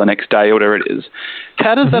minute or the next day or whatever it is.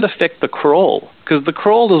 How does that affect the crawl? Because the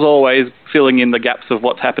crawl is always filling in the gaps of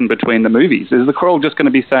what's happened between the movies. Is the crawl just going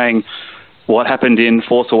to be saying what happened in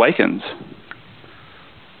Force Awakens?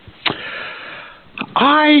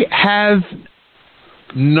 I have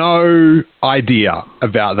no idea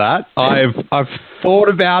about that. I've thought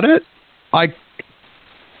about it. I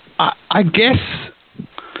guess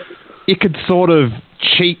it could sort of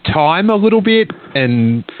cheat time a little bit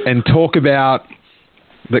and talk about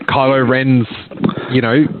that Kylo Ren's, you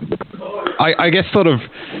know, I guess sort of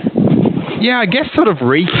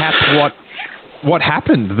recap what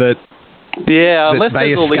happened that. Yeah, that unless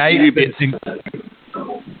there's all these new bits. Unless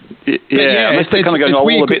they're kind of going all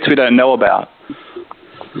the bits we don't know about.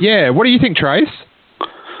 Yeah, what do you think, Trace?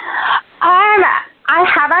 I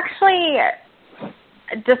have actually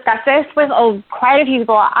discussed this with quite a few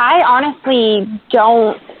people. I honestly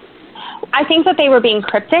don't. I think that they were being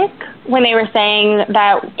cryptic when they were saying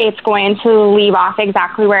that it's going to leave off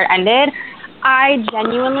exactly where it ended. I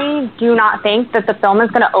genuinely do not think that the film is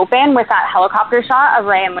going to open with that helicopter shot of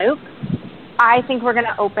Rey and Luke. I think we're going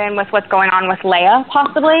to open with what's going on with Leia,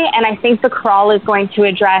 possibly, and I think the crawl is going to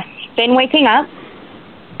address Finn waking up,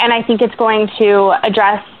 and I think it's going to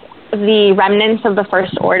address the remnants of the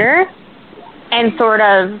First Order and sort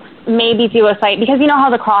of maybe do a fight, because you know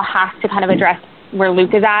how the crawl has to kind of address where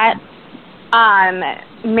Luke is at.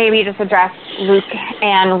 Maybe just address Luke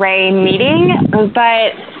and Rey meeting,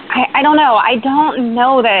 but I don't know. I don't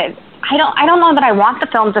know that I want the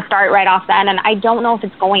film to start right off then, and I don't know if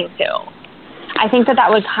it's going to. I think that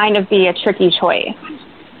would kind of be a tricky choice.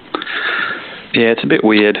 Yeah, it's a bit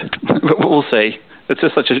weird, but we'll see. It's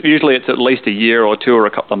just usually it's at least a year or two or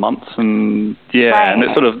a couple of months, and right. And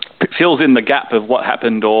it sort of fills in the gap of what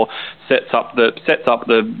happened or sets up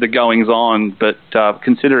the goings on. But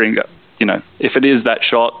considering, you know, if it is that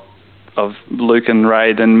shot of Luke and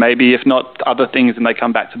Rey, then maybe if not other things, and they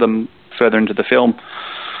come back to them further into the film.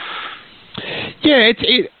 Yeah,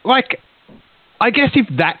 like, I guess if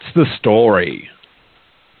that's the story,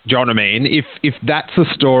 do you know what I mean? If that's the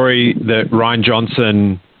story that Rian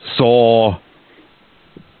Johnson saw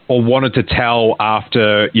or wanted to tell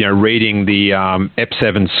after, you know, reading the Ep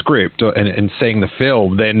 7 script and seeing the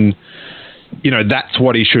film, then, you know, that's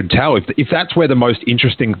what he should tell. If that's where the most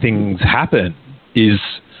interesting things happen, is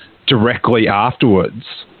directly afterwards.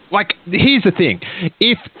 Like, here's the thing.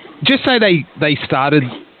 If, just say they started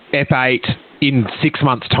Ep 8 in 6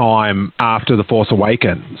 months' time after The Force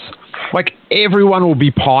Awakens, like, everyone will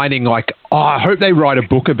be pining, like, oh, I hope they write a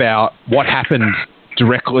book about what happened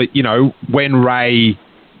directly, you know, when Rey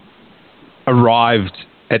arrived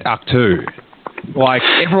at Ahch-To. Like,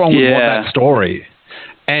 everyone would want that story.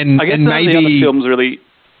 And I guess and maybe the other films really.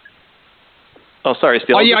 Oh, sorry,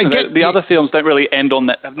 Steele. The other films don't really end on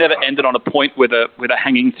that. Have never ended on a point with a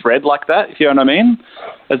hanging thread like that. If you know what I mean.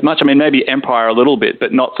 As much, I mean, maybe Empire a little bit,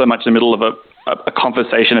 but not so much in the middle of a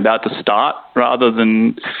conversation about to start, rather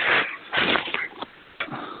than.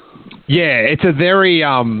 Yeah, it's a very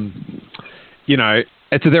you know,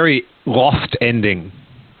 it's a very Lost ending.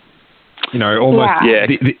 You know, almost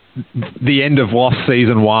the end of Lost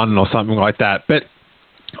season 1 or something like that. But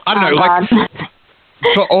I don't know, like,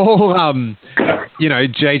 for all you know,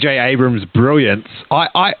 J.J. Abrams' brilliance,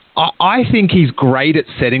 I think he's great at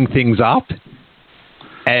setting things up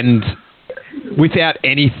and without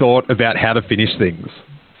any thought about how to finish things.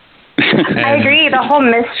 I agree. The whole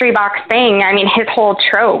mystery box thing, I mean, his whole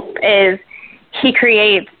trope is he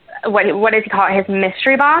creates, what does he call it, his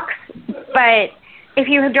mystery box? But if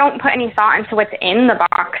you don't put any thought into what's in the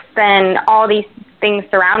box, then all these things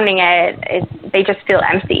surrounding it, they just feel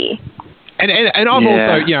empty. And I'm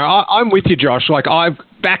also, you know, I'm with you, Josh. Like,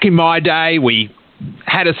 back in my day, we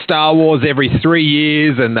had a Star Wars every 3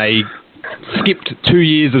 years, and they skipped 2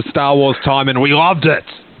 years of Star Wars time, and we loved it.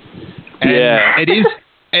 And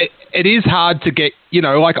it is hard to get, you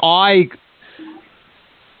know, like, I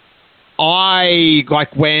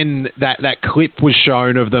like when that clip was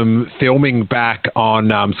shown of them filming back on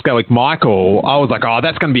Skellig Michael, I was like, oh,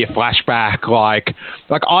 that's going to be a flashback. Like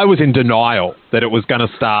I was in denial that it was going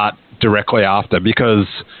to start directly after, because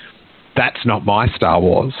that's not my Star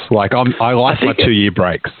Wars. Like, I like my 2 year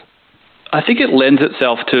breaks. I think it lends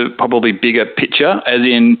itself to probably bigger picture, as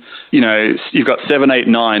in, you know, you've got 7, 8,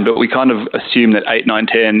 9, but we kind of assume that 8, 9,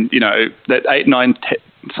 10, you know, that 8, 9,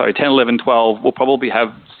 10, 11, 12 will probably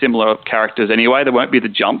have similar characters anyway. There won't be the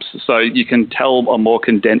jumps, so you can tell a more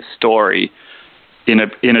condensed story in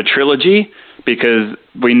a trilogy, because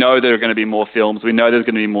we know there are going to be more films. We know there's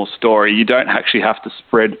going to be more story. You don't actually have to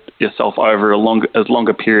spread yourself over a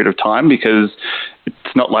longer period of time, because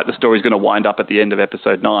it's not like the story's going to wind up at the end of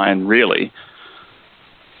episode 9, really.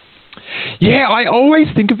 Yeah, I always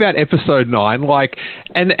think about episode 9, like,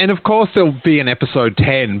 and of course there'll be an episode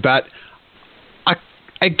 10, but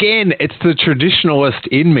again, it's the traditionalist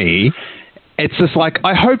in me. It's just like,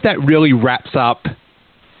 I hope that really wraps up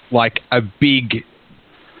like a big,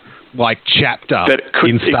 like, chapter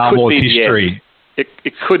in Star Wars history.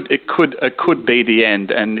 it could be the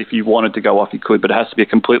end, and if you wanted to go off, you could, but it has to be a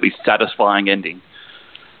completely satisfying ending.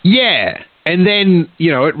 Yeah, and then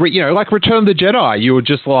like Return of the Jedi, you were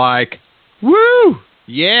just like, woo,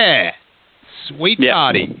 yeah, sweet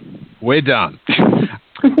party, we're done.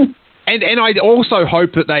 and I also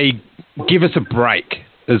hope that they give us a break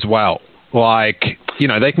as well. Like,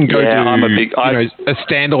 they can go do a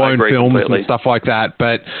standalone films and stuff like that,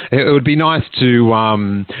 but it would be nice to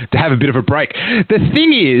have a bit of a break. The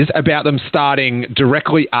thing is about them starting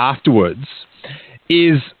directly afterwards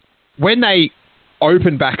is when they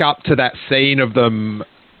open back up to that scene of them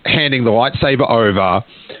handing the lightsaber over,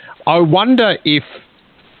 I wonder if,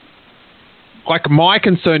 like, my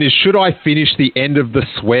concern is, should I finish the end of the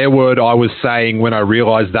swear word I was saying when I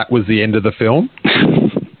realised that was the end of the film?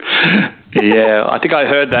 Yeah, I think I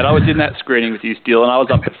heard that. I was in that screening with you, Steele, and I was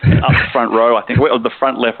up the front row. I think the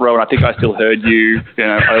front left row, and I think I still heard you,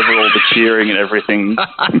 over all the cheering and everything.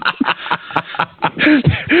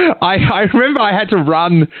 I remember I had to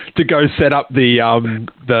run to go set up the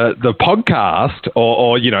podcast,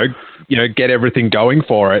 or get everything going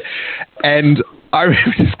for it, and I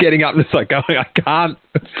remember just getting up and just going, I can't,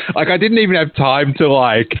 I didn't even have time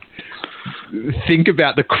to think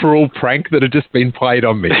about the cruel prank that had just been played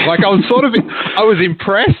on me. Like, I was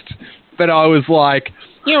impressed, but I was like,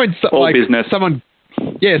 business. Someone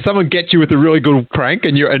gets you with a really good prank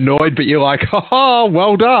and you're annoyed, but you're like, oh,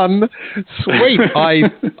 well done. Sweet.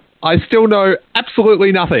 I still know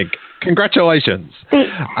absolutely nothing. Congratulations.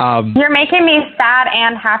 You're making me sad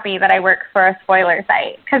and happy that I work for a spoiler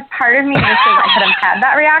site, because part of me wishes I could have had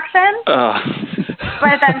that reaction.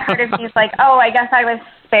 But then part of me is like, oh, I guess I was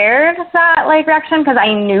spared that reaction because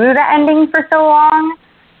I knew the ending for so long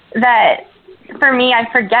that for me, I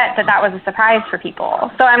forget that was a surprise for people.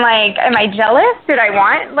 So I'm like, am I jealous? Did I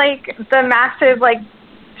want the massive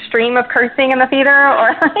stream of cursing in the theater,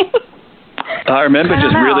 or I remember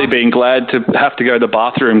just really being glad to have to go to the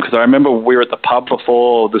bathroom, because I remember we were at the pub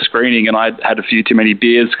before the screening and I had a few too many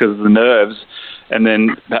beers because of the nerves. And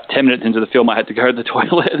then about 10 minutes into the film, I had to go to the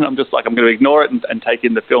toilet, and I'm just like, I'm going to ignore it and take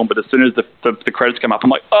in the film. But as soon as the credits come up, I'm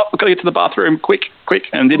like, oh, I've got to get to the bathroom, quick.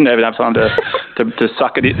 And didn't even have time to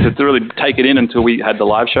suck it in, to really take it in until we had the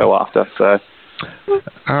live show after. So,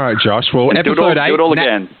 all right, Josh. Well, episode 8. Do it all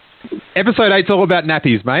again. Episode 8's all about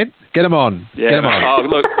nappies, mate. Get them on. Yeah. Get them on. Oh,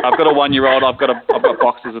 look, I've got a 1-year-old. I've got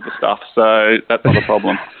boxes of the stuff, so that's not a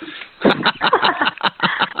problem.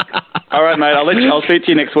 All right, mate. I'll speak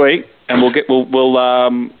to you next week, and we'll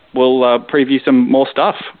preview some more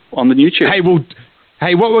stuff on the YouTube.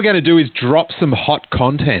 Hey, what we're going to do is drop some hot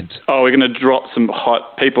content. Oh, we're going to drop some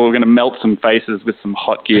hot people. We're going to melt some faces with some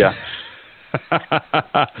hot gear. All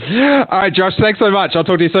right, Josh. Thanks so much. I'll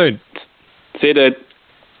talk to you soon. See you, dude.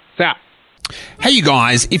 Ciao. Hey, you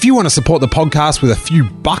guys, if you want to support the podcast with a few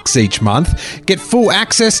bucks each month, get full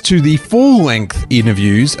access to the full-length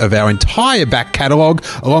interviews of our entire back catalogue,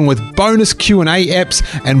 along with bonus Q&A eps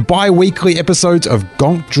and bi-weekly episodes of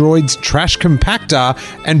Gonk Droid's Trash Compactor,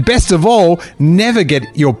 and best of all, never get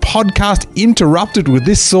your podcast interrupted with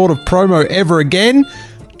this sort of promo ever again,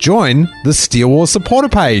 join the Steele Wars supporter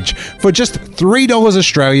page. For just $3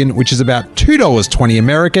 Australian, which is about $2.20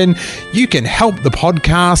 American, you can help the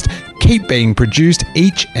podcast keep being produced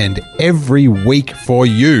each and every week for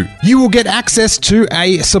you. You will get access to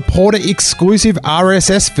a supporter-exclusive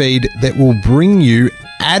RSS feed that will bring you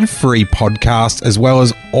ad-free podcasts as well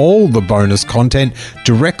as all the bonus content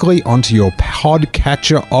directly onto your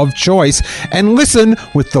podcatcher of choice, and listen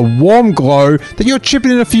with the warm glow that you're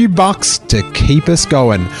chipping in a few bucks to keep us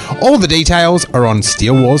going. All the details are on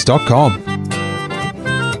steelewars.com.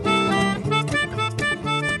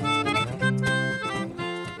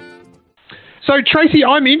 So, Tracy,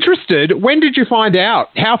 I'm interested. When did you find out?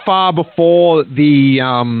 How far before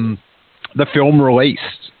the film released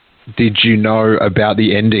did you know about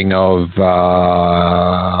the ending of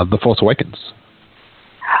The Force Awakens?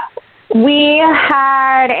 We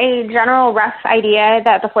had a general rough idea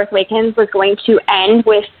that The Force Awakens was going to end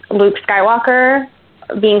with Luke Skywalker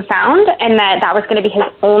being found, and that was going to be his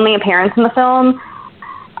only appearance in the film.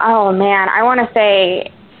 Oh man, I want to say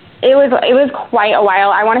it was quite a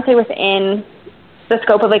while. I want to say within the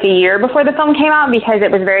scope of a year before the film came out, because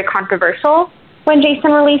it was very controversial when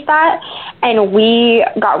Jason released that, and we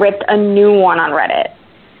got ripped a new one on Reddit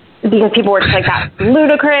because people were just like, that's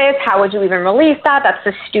ludicrous, how would you even release that, that's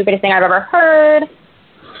the stupidest thing I've ever heard.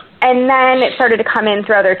 And then it started to come in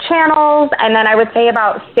through other channels, and then I would say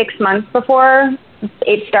about 6 months before,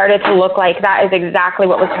 it started to look like that is exactly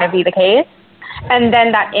what was going to be the case. And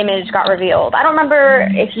then that image got revealed. I don't remember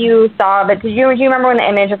if you saw, but do you remember when the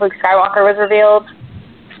image of Luke Skywalker was revealed?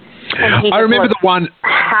 And he I just remember the looks one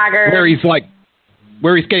haggard.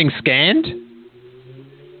 where he's getting scanned.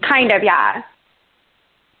 Kind of, yeah.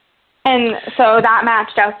 And so that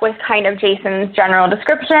matched up with kind of Jason's general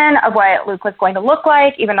description of what Luke was going to look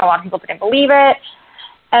like, even though a lot of people didn't believe it.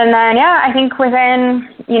 And then, yeah, I think within,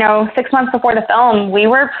 6 months before the film, we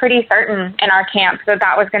were pretty certain in our camp that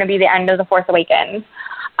that was going to be the end of The Force Awakens.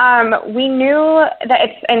 We knew that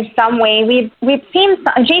it's in some way, we'd seen,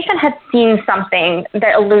 Jason had seen something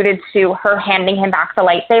that alluded to her handing him back the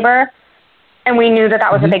lightsaber, and we knew that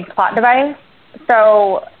that was a big plot device.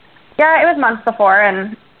 So, yeah, it was months before,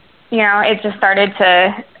 and, it just started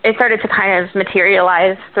to kind of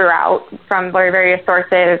materialize throughout from various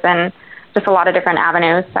sources and just a lot of different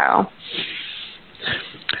avenues, so.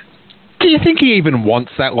 Do you think he even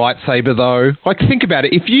wants that lightsaber, though? Like, think about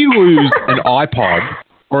it. If you lose an iPod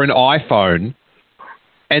or an iPhone,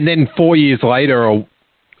 and then 4 years later,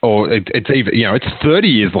 or it's even, it's 30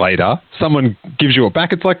 years later, someone gives you it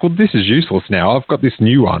back, it's like, well, this is useless now. I've got this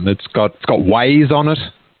new one. It's got Waze on it.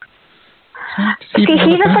 See, he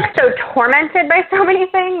just looks so tormented by so many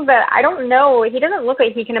things that I don't know. He doesn't look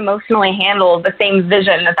like he can emotionally handle the same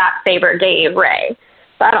vision that saber gave Rey.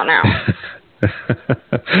 So I don't know.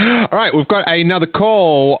 All right, we've got another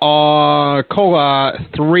call. Caller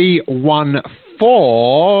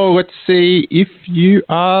 314. Let's see if you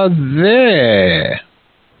are there.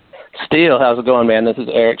 Steele, how's it going, man? This is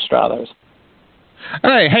Eric Strathers.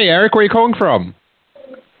 Hey, Eric, where are you calling from?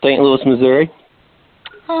 St. Louis, Missouri.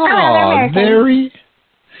 Oh, very,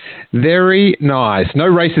 very nice. No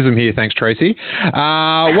racism here, thanks, Tracy.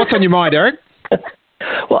 What's on your mind, Eric?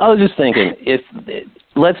 Well, I was just thinking,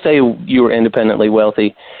 let's say you were independently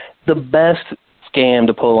wealthy, the best scam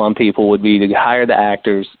to pull on people would be to hire the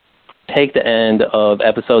actors, take the end of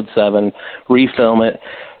Episode 7, refilm it,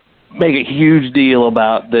 make a huge deal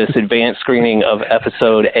about this advanced screening of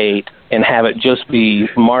Episode 8, and have it just be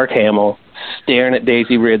Mark Hamill staring at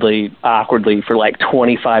Daisy Ridley awkwardly for like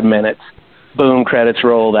 25 minutes. Boom, credits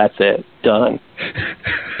roll, that's it. Done.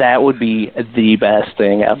 That would be the best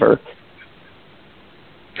thing ever.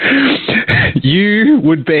 You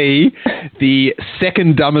would be the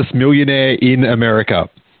second dumbest millionaire in America.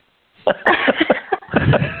 Well,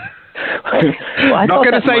 not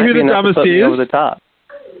going to say who the dumbest is, over the top.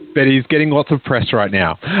 But he's getting lots of press right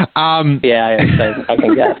now. Yeah, I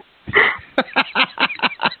can guess.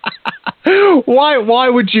 Why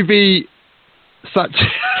would you be such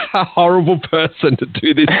a horrible person to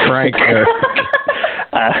do this prank, Eric?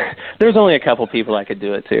 There's only a couple people I could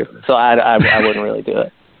do it to, so I wouldn't really do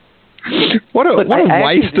it. What a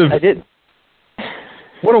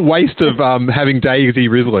waste of having Daisy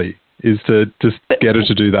Ridley is to just get her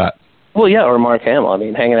to do that. Well, yeah, or Mark Hamill. I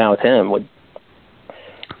mean, hanging out with him would.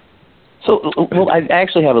 So, well, I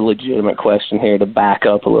actually have a legitimate question here to back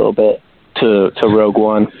up a little bit to Rogue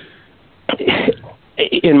One.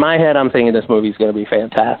 In my head, I'm thinking this movie's going to be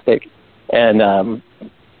fantastic, and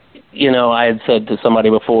I had said to somebody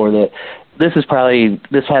before that this has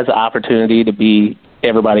the opportunity to be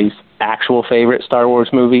everybody's actual favorite Star Wars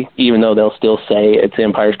movie, even though they'll still say it's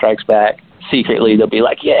Empire Strikes Back. Secretly, they'll be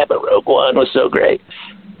like, yeah, but Rogue One was so great.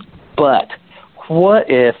 But what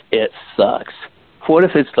if it sucks? What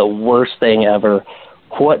if it's the worst thing ever?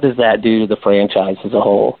 What does that do to the franchise as a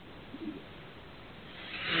whole?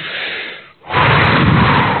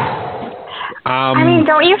 I mean,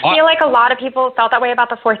 don't you feel like a lot of people felt that way about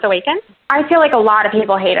The Force Awakens? I feel like a lot of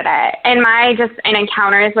people hated it. In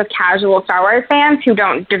encounters with casual Star Wars fans who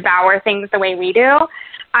don't devour things the way we do,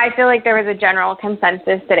 I feel like there was a general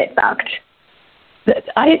consensus that it sucked.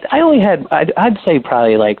 I only had, I'd say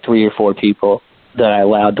probably like 3 or 4 people that I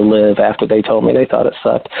allowed to live after they told me they thought it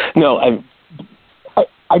sucked. No,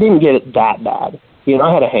 I didn't get it that bad.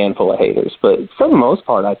 I had a handful of haters, but for the most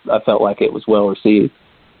part, I felt like it was well received.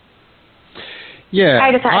 Yeah,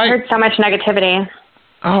 I heard so much negativity.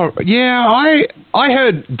 Oh yeah, I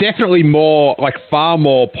heard definitely far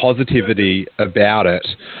more positivity about it.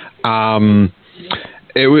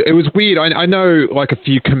 It was weird. I know like a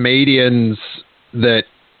few comedians that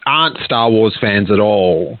aren't Star Wars fans at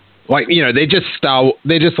all. Like they're just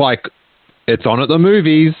like, it's on at the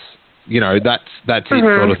movies. That's it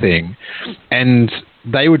sort of thing. And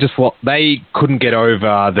they were they couldn't get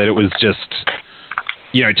over that it was just.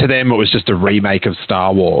 To them, it was just a remake of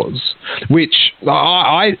Star Wars, which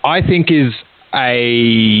I think is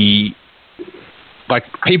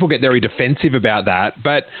people get very defensive about that.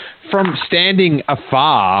 But from standing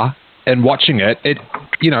afar and watching it,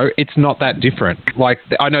 it's not that different. Like,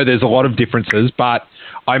 I know there's a lot of differences, but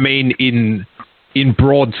I mean, in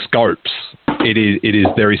broad scopes, it is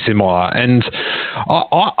very similar. And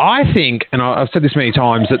I think, and I've said this many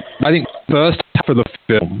times, that I think the first half of the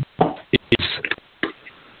film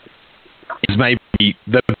is maybe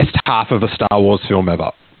the best half of a Star Wars film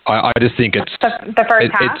ever. I just think it's the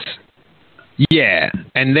first half. Yeah,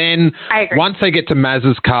 and then I agree. once they get to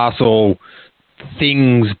Maz's castle,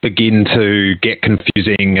 things begin to get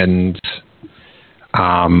confusing, and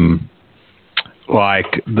the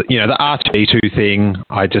R2D2 thing.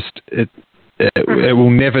 It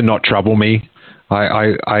will never not trouble me.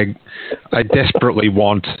 I desperately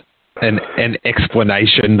want an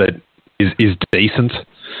explanation that is decent.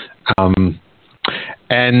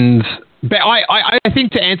 But I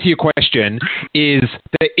think to answer your question is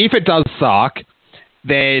that if it does suck,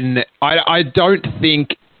 then I don't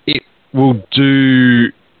think it will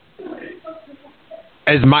do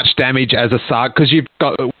as much damage as a saga, because you've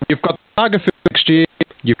got saga film next year,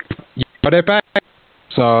 you've got it back.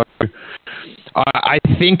 So I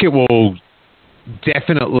think it will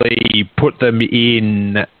definitely put them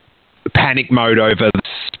in panic mode over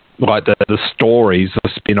the stories, the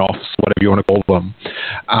spin-offs, whatever you want to call them.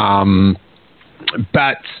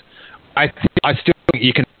 But I still think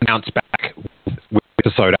you can bounce back with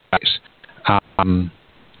episode 8.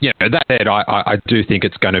 That said, I do think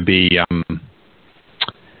it's going to be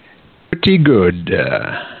pretty good.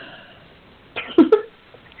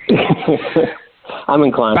 I'm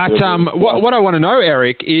inclined. But what I want to know,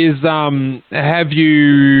 Eric, is have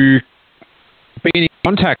you been in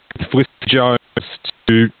contact with Felicity Jones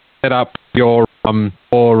to set up your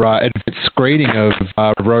advance screening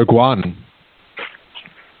of Rogue One?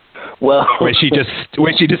 Well, where she just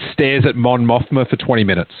stares at Mon Mothma for 20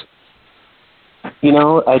 minutes. I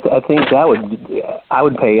think I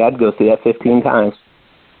would pay. I'd go see that 15 times.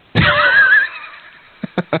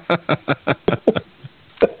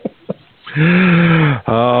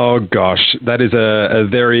 Oh gosh, that is a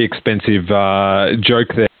very expensive joke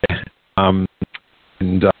there.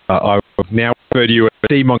 And I will now refer to you as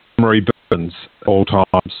C. Montgomery Burns all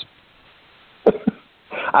times.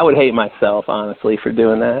 I would hate myself, honestly, for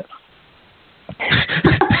doing that.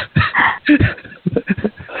 But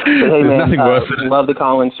hey, man, nothing worse than love the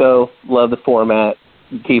call-in show. Love the format.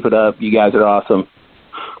 Keep it up. You guys are awesome.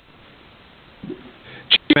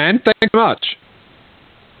 Man, thanks so much.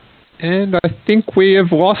 And I think we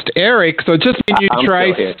have lost Eric, so just in you,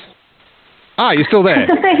 Trace. Still here. Ah, you're still there.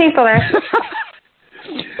 He's still there.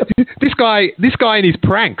 This guy and his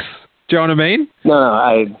pranks. Do you know what I mean? No,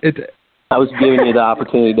 I was giving you the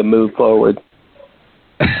opportunity to move forward.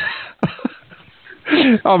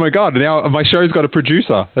 Oh my God! Now my show's got a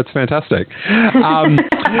producer. That's fantastic.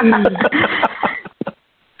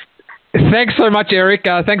 Thanks so much, Eric.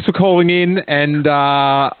 Thanks for calling in. And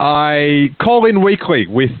I call in weekly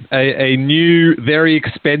with a new, very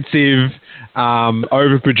expensive,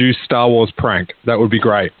 overproduced Star Wars prank. That would be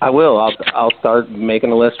great. I will. I'll start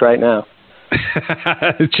making a list right now.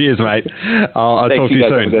 Cheers, mate. I'll talk to you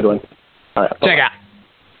soon. Have a good one. All right. Check out.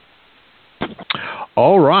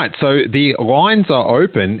 All right. So the lines are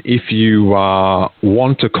open if you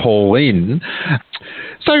want to call in.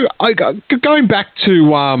 So going back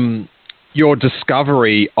to your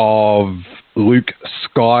discovery of Luke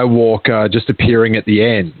Skywalker just appearing at the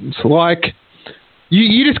end, like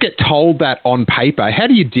you just get told that on paper. How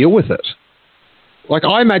do you deal with it? Like,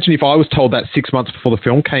 I imagine if I was told that 6 months before the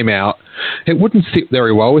film came out, it wouldn't sit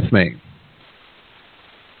very well with me.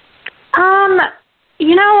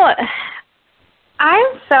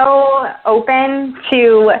 I'm so open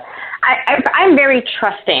to. I'm very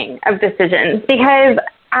trusting of decisions because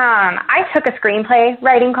I took a screenplay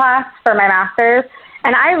writing class for my master's,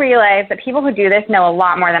 and I realized that people who do this know a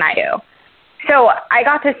lot more than I do. So I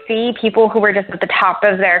got to see people who were just at the top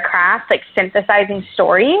of their craft, like synthesizing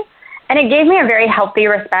story, and it gave me a very healthy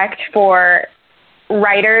respect for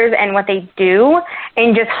writers and what they do,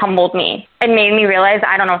 and just humbled me. It made me realize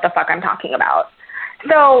I don't know what the fuck I'm talking about.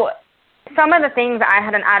 So some of the things I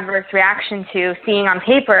had an adverse reaction to seeing on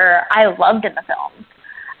paper, I loved in the film.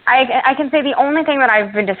 I can say the only thing that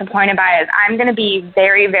I've been disappointed by is I'm going to be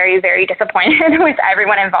very, very, very disappointed with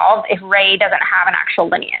everyone involved if Rey doesn't have an actual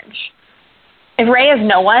lineage. If Rey is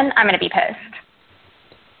no one, I'm going to be pissed.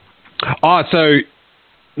 Oh, so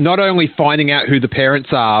not only finding out who the parents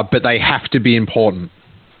are, but they have to be important.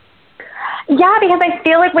 Yeah, because I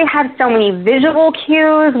feel like we have so many visual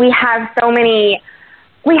cues. We have so many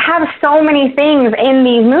things in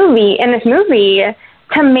this movie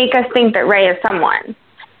to make us think that Rey is someone.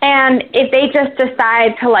 And if they just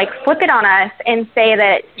decide to like flip it on us and say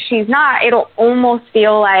that she's not, it'll almost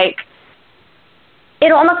feel like they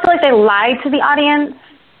lied to the audience,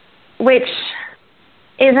 which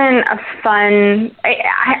isn't a fun.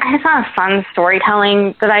 It's not a fun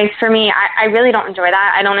storytelling device for me. I really don't enjoy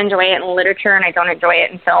that. I don't enjoy it in literature, and I don't enjoy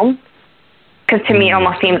it in film. Because to me, it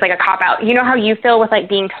almost seems like a cop-out. You know how you feel with, like,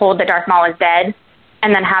 being told that Darth Maul is dead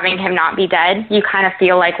and then having him not be dead? You kind of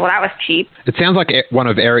feel like, well, that was cheap. It sounds like one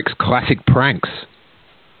of Eric's classic pranks.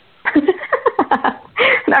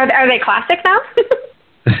 Are they classic now?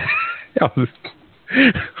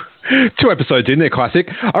 2 episodes in, they're classic.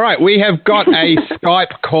 All right, we have got a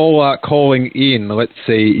Skype caller calling in. Let's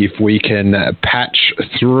see if we can patch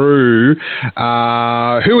through. Who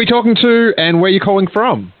are we talking to and where are you calling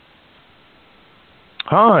from?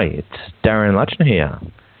 Hi, it's Darren Lutchner here.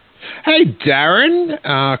 Hey, Darren,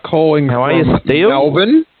 calling How are from you, Steele?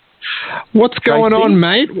 Melbourne. What's going on,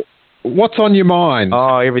 mate? What's on your mind?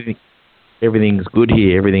 Oh, everything's good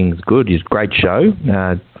here. Everything's good. It's a great show.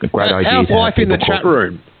 Great ideas. How's life in the chat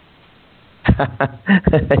room?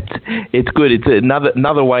 It's good. It's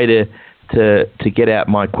another way to get out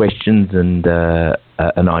my questions and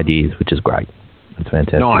ideas, which is great. It's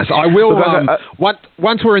fantastic. Nice. I will.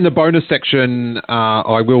 Once we're in the bonus section,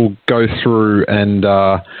 I will go through and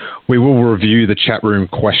we will review the chat room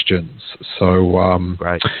questions. So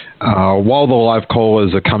great. While the live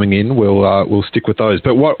callers are coming in, we'll stick with those.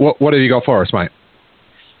 But what have you got for us, mate?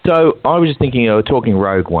 So I was just thinking, talking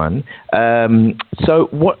Rogue One. So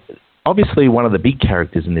what? Obviously, one of the big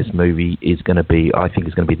characters in this movie is going to be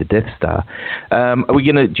the Death Star.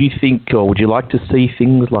 Do you think, or would you like to see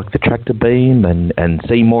things like the tractor beam and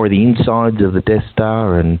see more of the insides of the Death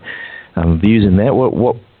Star and views in that?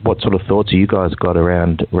 What sort of thoughts have you guys got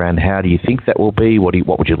around how do you think that will be? What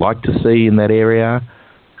would you like to see in that area?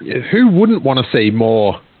 Who wouldn't want to see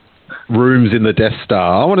more rooms in the Death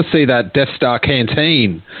Star? I want to see that Death Star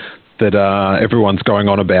canteen that everyone's going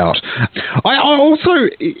on about. I also...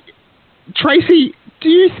 Tracy, do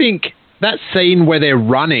you think that scene where they're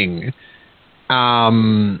running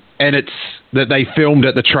and it's that they filmed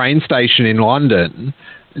at the train station in London,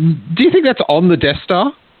 do you think that's on the Death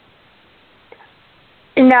Star?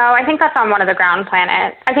 No, I think that's on one of the ground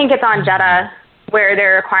planets. I think it's on Jeddah where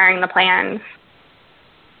they're acquiring the plans.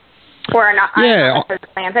 Or not the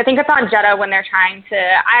plans. I think it's on Jeddah when they're trying to...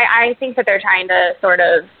 I think that they're trying to sort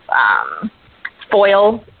of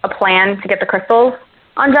foil a plan to get the crystals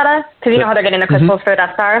on Jeddah, because you know how they're getting the crystals for the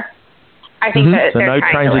Death Star? I think that they're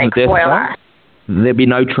trying to, like, foil that. There'll be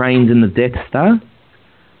no trains in the Death Star?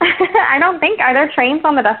 I don't think. Are there trains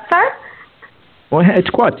on the Death Star? Well, it's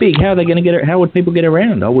quite big. How are they going to get? How would people get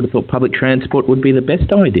around? I would have thought public transport would be the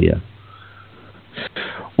best idea.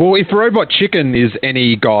 Well, if Robot Chicken is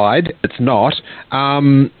any guide, it's not.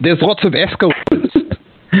 There's lots of escalators.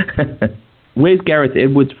 Where's Gareth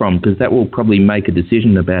Edwards from? Because that will probably make a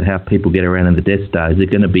decision about how people get around in the Death Star. Is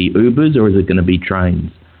it going to be Ubers or is it going to be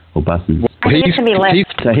trains or buses? I think it's going to be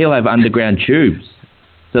lifts. So he'll have underground tubes.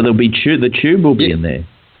 So there'll be the tube will be in there.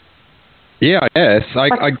 Yeah, I guess.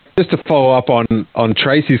 I just to follow up on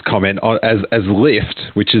Tracy's comment as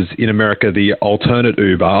Lyft, which is in America the alternate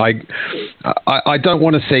Uber. I don't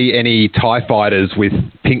want to see any TIE fighters with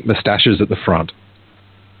pink moustaches at the front.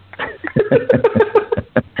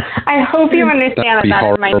 I hope you understand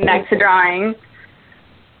that is my next drawing.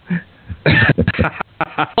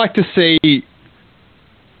 I'd like to see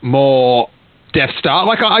more Death Star.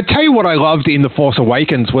 Like, I tell you what I loved in The Force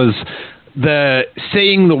Awakens was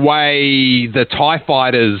seeing the way the TIE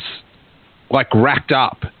fighters, like, racked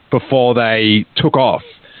up before they took off.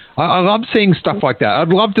 I love seeing stuff like that. I'd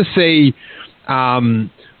love to see,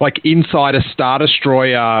 like, inside a Star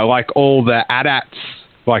Destroyer, like, all the AT-ATs,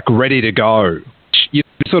 like, ready to go. You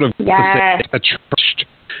sort of yes. a trust,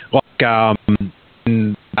 like that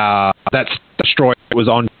destroyer was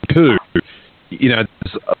on Jakku. You know,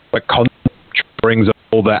 there's like rings of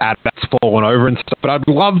all the AT-ATs falling over and stuff. But I'd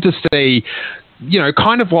love to see, you know,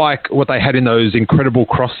 kind of like what they had in those incredible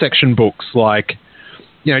cross-section books, like,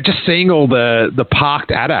 you know, just seeing all the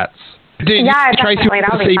parked AT-ATs. Yeah, Tracy, definitely.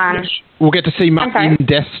 That'll be fun. We'll get to see much in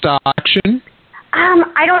Death Star action.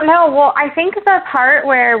 I don't know. Well, I think the part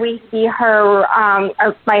where we see her,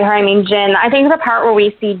 by her I mean Jyn, I think the part where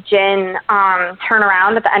we see Jyn turn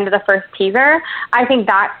around at the end of the first teaser, I think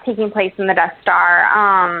that's taking place in the Death Star.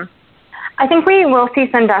 I think we will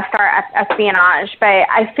see some Death Star espionage, but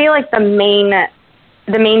I feel like the main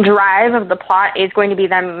drive of the plot is going to be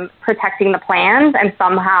them protecting the plans, and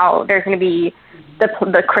somehow there's going to be the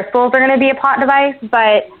crystals are going to be a plot device,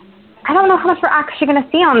 but I don't know how much we're actually going to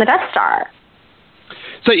see on the Death Star.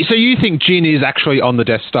 So you think Jyn is actually on the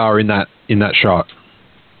Death Star in that shot?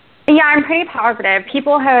 Yeah, I'm pretty positive.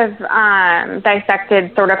 People have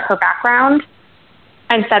dissected sort of her background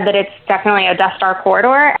and said that it's definitely a Death Star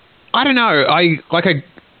corridor. I don't know.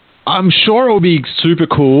 I'm sure it will be super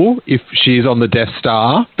cool if she's on the Death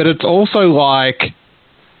Star, but it's also like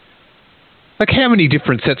how many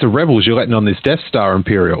different sets of rebels you're letting on this Death Star,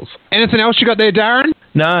 Imperials? Anything else you got there, Darren?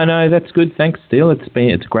 No, that's good. Thanks, Steele. It's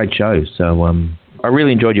a great show. So I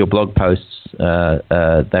really enjoyed your blog posts.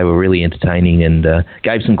 They were really entertaining and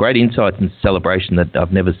gave some great insights and celebration that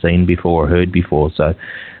I've never seen before or heard before. So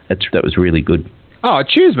that was really good. Oh,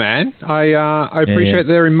 cheers, man. I appreciate it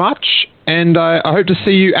very much. And I hope to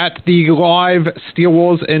see you at the live Steele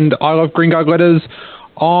Wars and I Love Green Guide Letters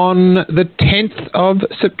on the 10th of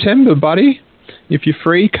September, buddy. If you're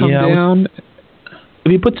free, come down.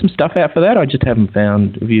 Have you put some stuff out for that? I just haven't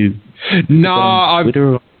found. Have you?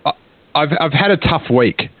 No, I've had a tough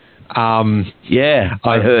week. Yeah,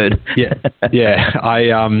 I heard. Yeah.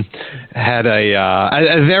 I had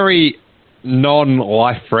a very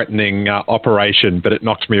non-life-threatening operation, but it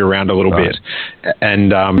knocked me around a little bit.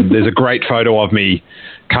 And there's a great photo of me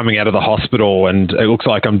coming out of the hospital, and it looks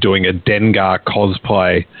like I'm doing a Dengar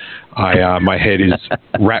cosplay. My head is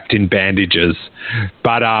wrapped in bandages.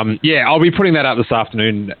 But, I'll be putting that up this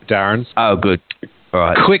afternoon, Darren. Oh, good. All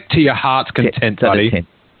right. Click to your heart's content, buddy.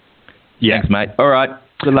 Yeah. Thanks, mate. All right.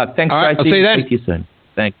 Good luck. Thanks, Tracy. I'll see you then. See you soon.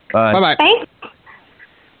 Thanks. Bye. Bye-bye. Thanks.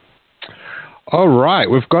 All right,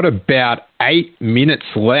 we've got about 8 minutes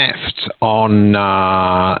left on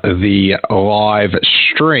the live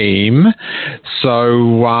stream. So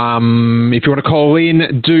if you want to call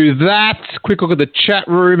in, do that. Quick look at the chat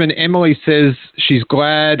room, and Emily says she's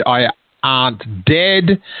glad I aren't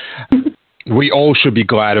dead. We all should be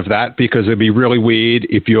glad of that, because it'd be really weird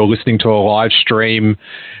if you're listening to a live stream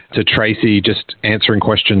to Tracy just answering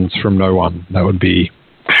questions from no one. That would be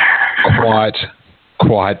quite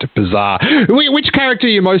bizarre. Which character are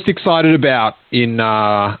you most excited about in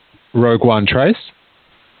Rogue One, Trace?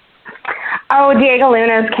 Oh, Diego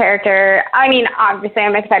Luna's character. I mean, obviously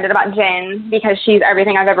I'm excited about Jyn because she's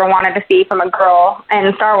everything I've ever wanted to see from a girl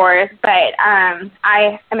in Star Wars. But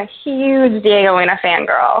I am a huge Diego Luna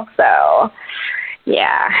fangirl. So,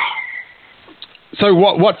 yeah. So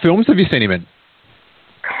what films have you seen him in?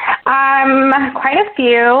 Quite a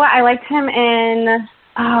few. I liked him in...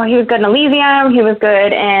 Oh, he was good in Elysium. He was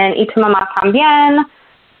good in Y Tu Mamá También,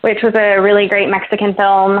 which was a really great Mexican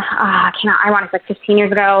film. I want to say like 15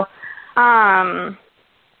 years ago.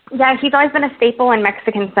 He's always been a staple in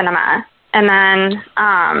Mexican cinema. And then,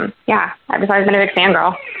 I've just always been a big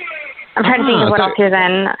fangirl. I'm trying to think of what else he was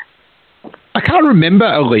in. I can't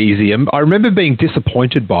remember Elysium. I remember being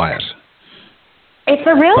disappointed by it. It's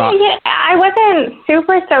a really... I wasn't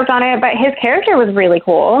super stoked on it, but his character was really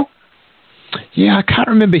cool. Yeah, I can't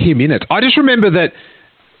remember him in it. I just remember that,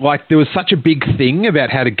 there was such a big thing about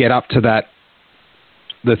how to get up to that.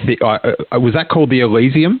 Was that called the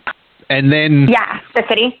Elysium? And then... Yeah, the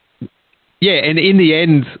city. Yeah, and in the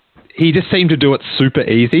end, he just seemed to do it super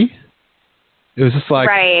easy. It was just like...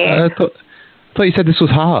 Right. I thought you said this was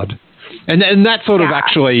hard. And that sort of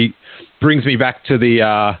actually brings me back to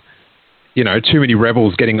the, too many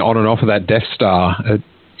rebels getting on and off of that Death Star.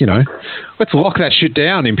 Let's lock that shit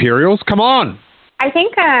down, Imperials. Come on. I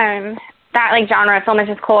think that genre of film is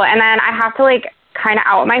just cool. And then I have to kind of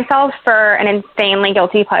out myself for an insanely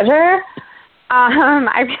guilty pleasure.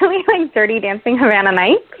 I really like Dirty Dancing Havana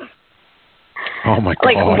Nights. Oh my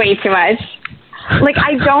God. Way too much.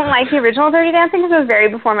 I don't like the original Dirty Dancing because it was very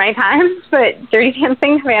before my time. But Dirty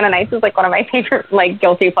Dancing Havana Nights is one of my favorite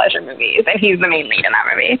guilty pleasure movies, and he's the main lead in that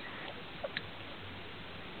movie.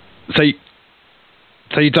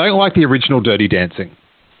 So you don't like the original Dirty Dancing?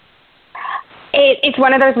 It's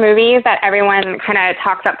one of those movies that everyone kind of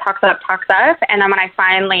talks up, and then when I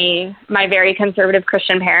finally, my very conservative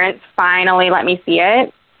Christian parents finally let me see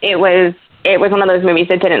it, it was one of those movies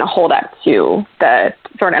that didn't hold up to the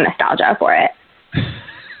sort of nostalgia for it.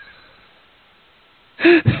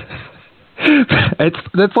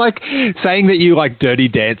 That's like saying that you like Dirty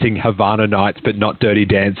Dancing Havana Nights but not Dirty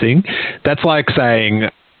Dancing. That's like saying...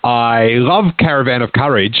 I love Caravan of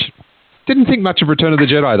Courage. Didn't think much of Return of the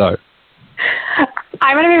Jedi, though.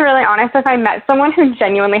 I'm going to be really honest. If I met someone who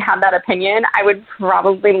genuinely had that opinion, I would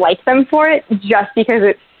probably like them for it just because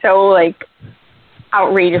it's so,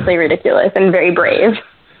 outrageously ridiculous and very brave.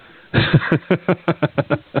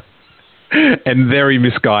 And very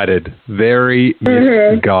misguided. Very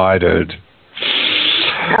misguided.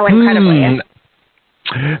 Oh, incredibly.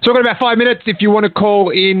 So we've got about 5 minutes if you want to call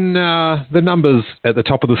in the numbers at the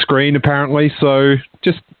top of the screen, apparently. So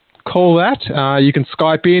just call that. You can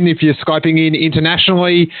Skype in. If you're Skyping in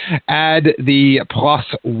internationally, add the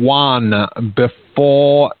 +1 before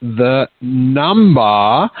for the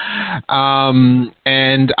number.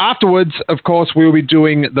 And afterwards, of course, we'll be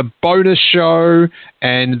doing the bonus show,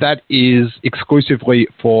 and that is exclusively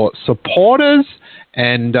for supporters.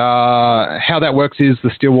 And how that works is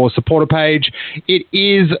the Steele Wars supporter page. It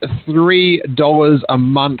is $3 a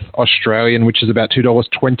month Australian, which is about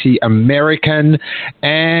 $2.20 American.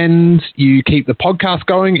 And you keep the podcast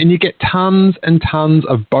going, and you get tons and tons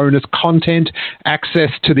of bonus content,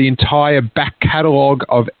 access to the entire back catalogue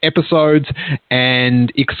of episodes, and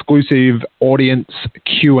exclusive audience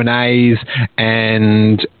Q&As,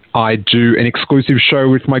 and I do an exclusive show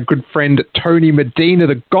with my good friend Tony Medina,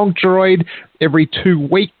 the Gonk Droid, every 2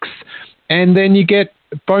 weeks. And then you get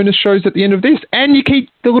bonus shows at the end of this. And you keep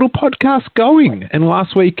the little podcast going. And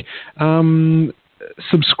last week,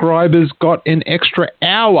 subscribers got an extra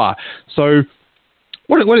hour. So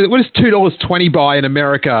what does $2.20 buy in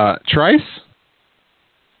America, Trace?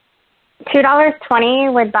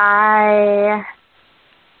 $2.20 would buy,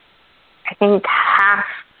 I think, half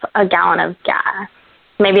a gallon of gas.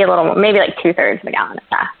 Maybe a little more, maybe like 2/3 of a gallon of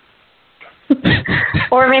gas.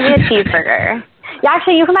 Or maybe a cheeseburger. Yeah,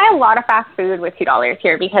 actually, you can buy a lot of fast food with $2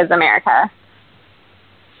 here because America.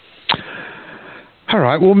 All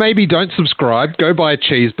right, well, maybe don't subscribe. Go buy a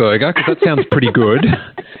cheeseburger, because that sounds pretty good.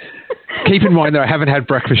 Keep in mind that I haven't had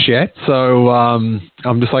breakfast yet, so I'm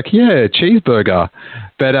just like, yeah, cheeseburger.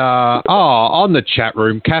 But, on the chat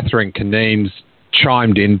room, Catherine Caneen's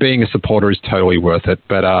chimed in. Being a supporter is totally worth it.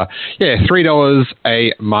 But, yeah, $3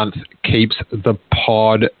 a month keeps the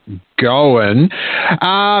pod going.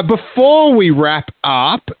 Before we wrap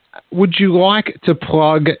up, would you like to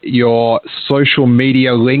plug your social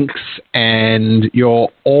media links and your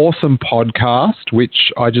awesome podcast,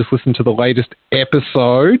 which I just listened to the latest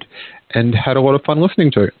episode and had a lot of fun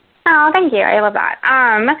listening to? Oh, thank you. I love that.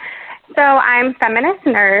 So I'm Feminist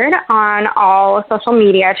Nerd on all social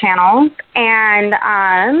media channels. And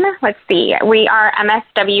let's see, we are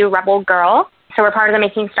MSW Rebel Girl. So we're part of the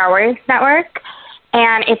Making Star Wars Network.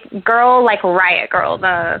 And it's girl like Riot Girl,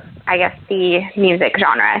 the music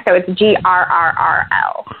genre. So it's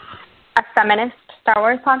GRRRL. A feminist Star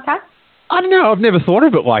Wars podcast. I don't know. I've never thought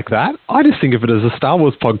of it like that. I just think of it as a Star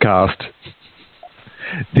Wars podcast.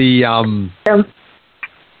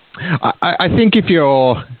 I think if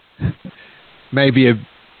you're maybe I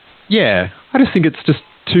just think it's just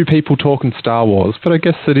two people talking Star Wars, but I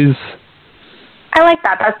guess it is. I like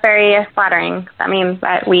that. That's very flattering. That means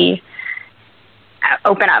that we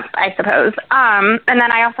open up, I suppose. And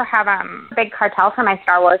then I also have a big cartel for my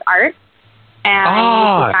Star Wars art.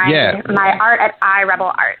 And you can find my art at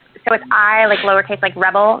iRebel Art. So it's I, like lowercase, like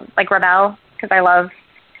rebel, like rebel, because I love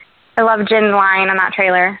Jin's line on that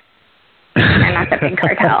trailer. And that's a big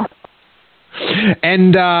cartel.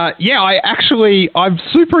 And I'm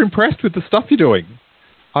super impressed with the stuff you're doing.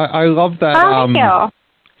 I love that. Oh, thank you.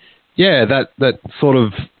 Yeah, that sort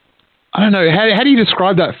of, I don't know, how do you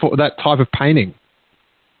describe that type of painting?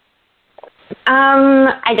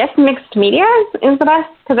 I guess mixed media is the best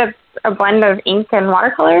because it's a blend of ink and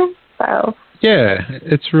watercolor. So yeah,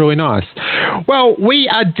 it's really nice. Well, we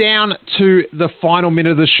are down to the final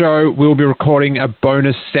minute of the show. We'll be recording a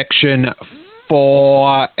bonus section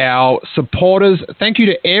for our supporters. Thank you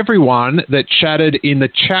to everyone that chatted in the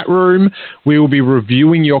chat room. We will be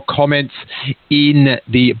reviewing your comments in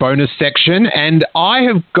the bonus section, and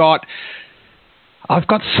I've got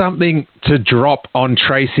something to drop on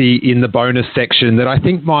Tracy in the bonus section that I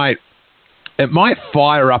think might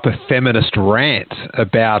fire up a feminist rant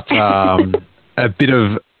about a bit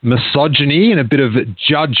of misogyny and a bit of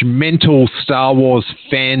judgmental Star Wars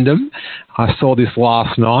fandom. I saw this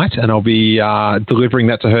last night, and I'll be delivering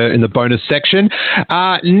that to her in the bonus section.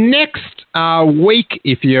 Next week,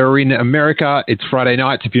 if you're in America, it's Friday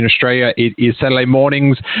nights. If you're in Australia, it is Saturday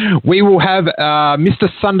mornings. We will have Mr.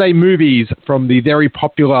 Sunday Movies from the very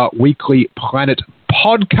popular Weekly Planet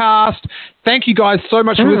podcast. Thank you guys so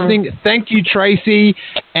much for listening. Thank you, Tracy,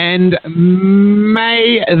 and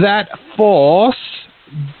may that force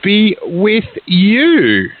be with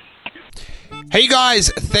you. Hey guys,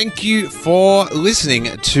 thank you for listening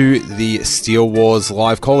to the Steele Wars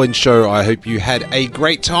live call-in show. I hope you had a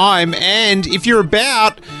great time, and if you're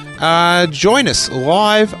about, join us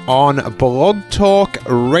live on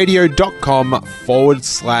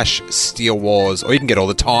blogtalkradio.com/Steele Wars, or you can get all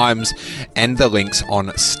the times and the links on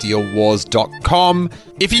steelewars.com.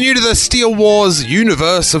 If you're new to the Steele Wars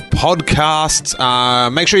universe of podcasts,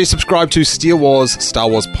 make sure you subscribe to Steele Wars Star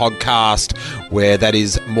Wars Podcast, where that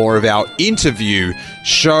is more of our interview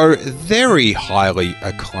show, very highly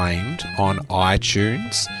acclaimed on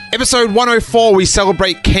iTunes. Episode 104, we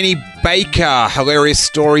celebrate Kenny Baker, hilarious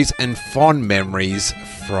stories and fond memories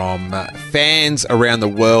from fans around the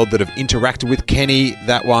world that have interacted with Kenny.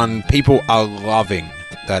 That one, people are loving.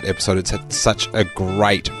 That episode, it's had such a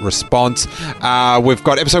great response. We've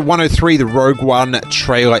got episode 103, the Rogue One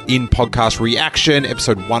trailer in podcast reaction.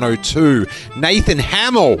 Episode 102, Nathan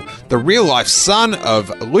Hamill, the real-life son of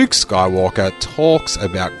Luke Skywalker, talks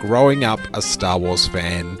about growing up a Star Wars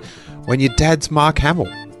fan when your dad's Mark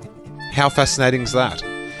Hamill. How fascinating is that?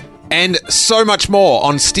 And so much more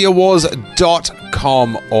on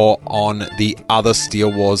SteeleWars.com or on the other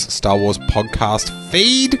Steele Wars Star Wars podcast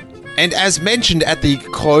feed. And as mentioned at the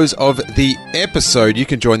close of the episode, you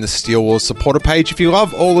can join the Steele Wars supporter page. If you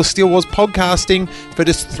love all the Steele Wars podcasting, for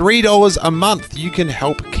just $3 a month, you can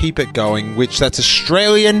help keep it going, which that's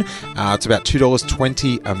Australian. It's about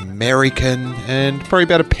 $2.20 American and probably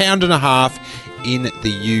about £1.50 in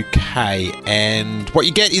the UK. And what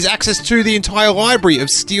you get is access to the entire library of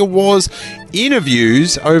Steele Wars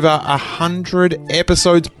interviews, over 100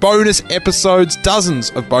 episodes, bonus episodes, dozens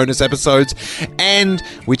of bonus episodes, and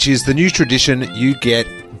which is the new tradition, you get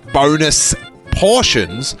bonus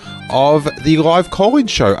portions of the live call-in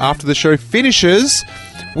show. After the show finishes,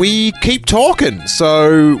 we keep talking.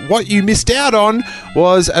 So what you missed out on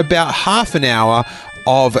was about half an hour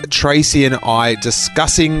of Tracy and I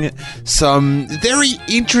discussing some very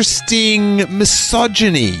interesting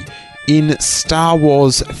misogyny in Star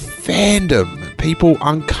Wars fandom. People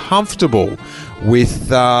uncomfortable with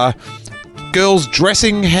girls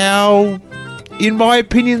dressing how, in my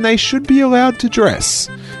opinion, they should be allowed to dress.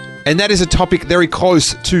 And that is a topic very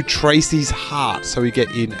close to Tracy's heart. So we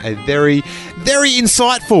get in a very, very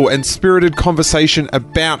insightful and spirited conversation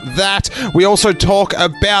about that. We also talk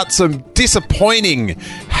about some disappointing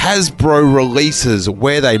Hasbro releases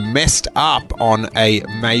where they messed up on a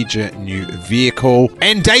major new vehicle.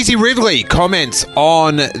 And Daisy Ridley comments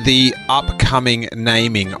on the upcoming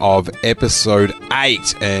naming of Episode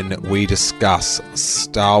 8. And we discuss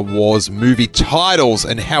Star Wars movie titles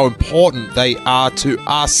and how important they are to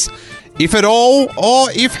us, if at all,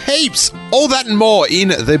 or if heaps. All that and more in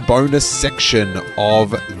the bonus section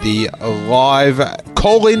of the live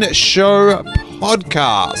call-in show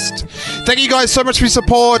podcast. Thank you guys so much for your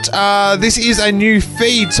support. This is a new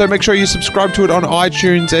feed, so make sure you subscribe to it on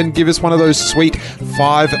iTunes and give us one of those sweet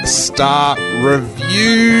 5-star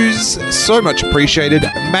reviews. So much appreciated.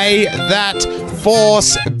 May that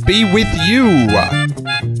force be with you.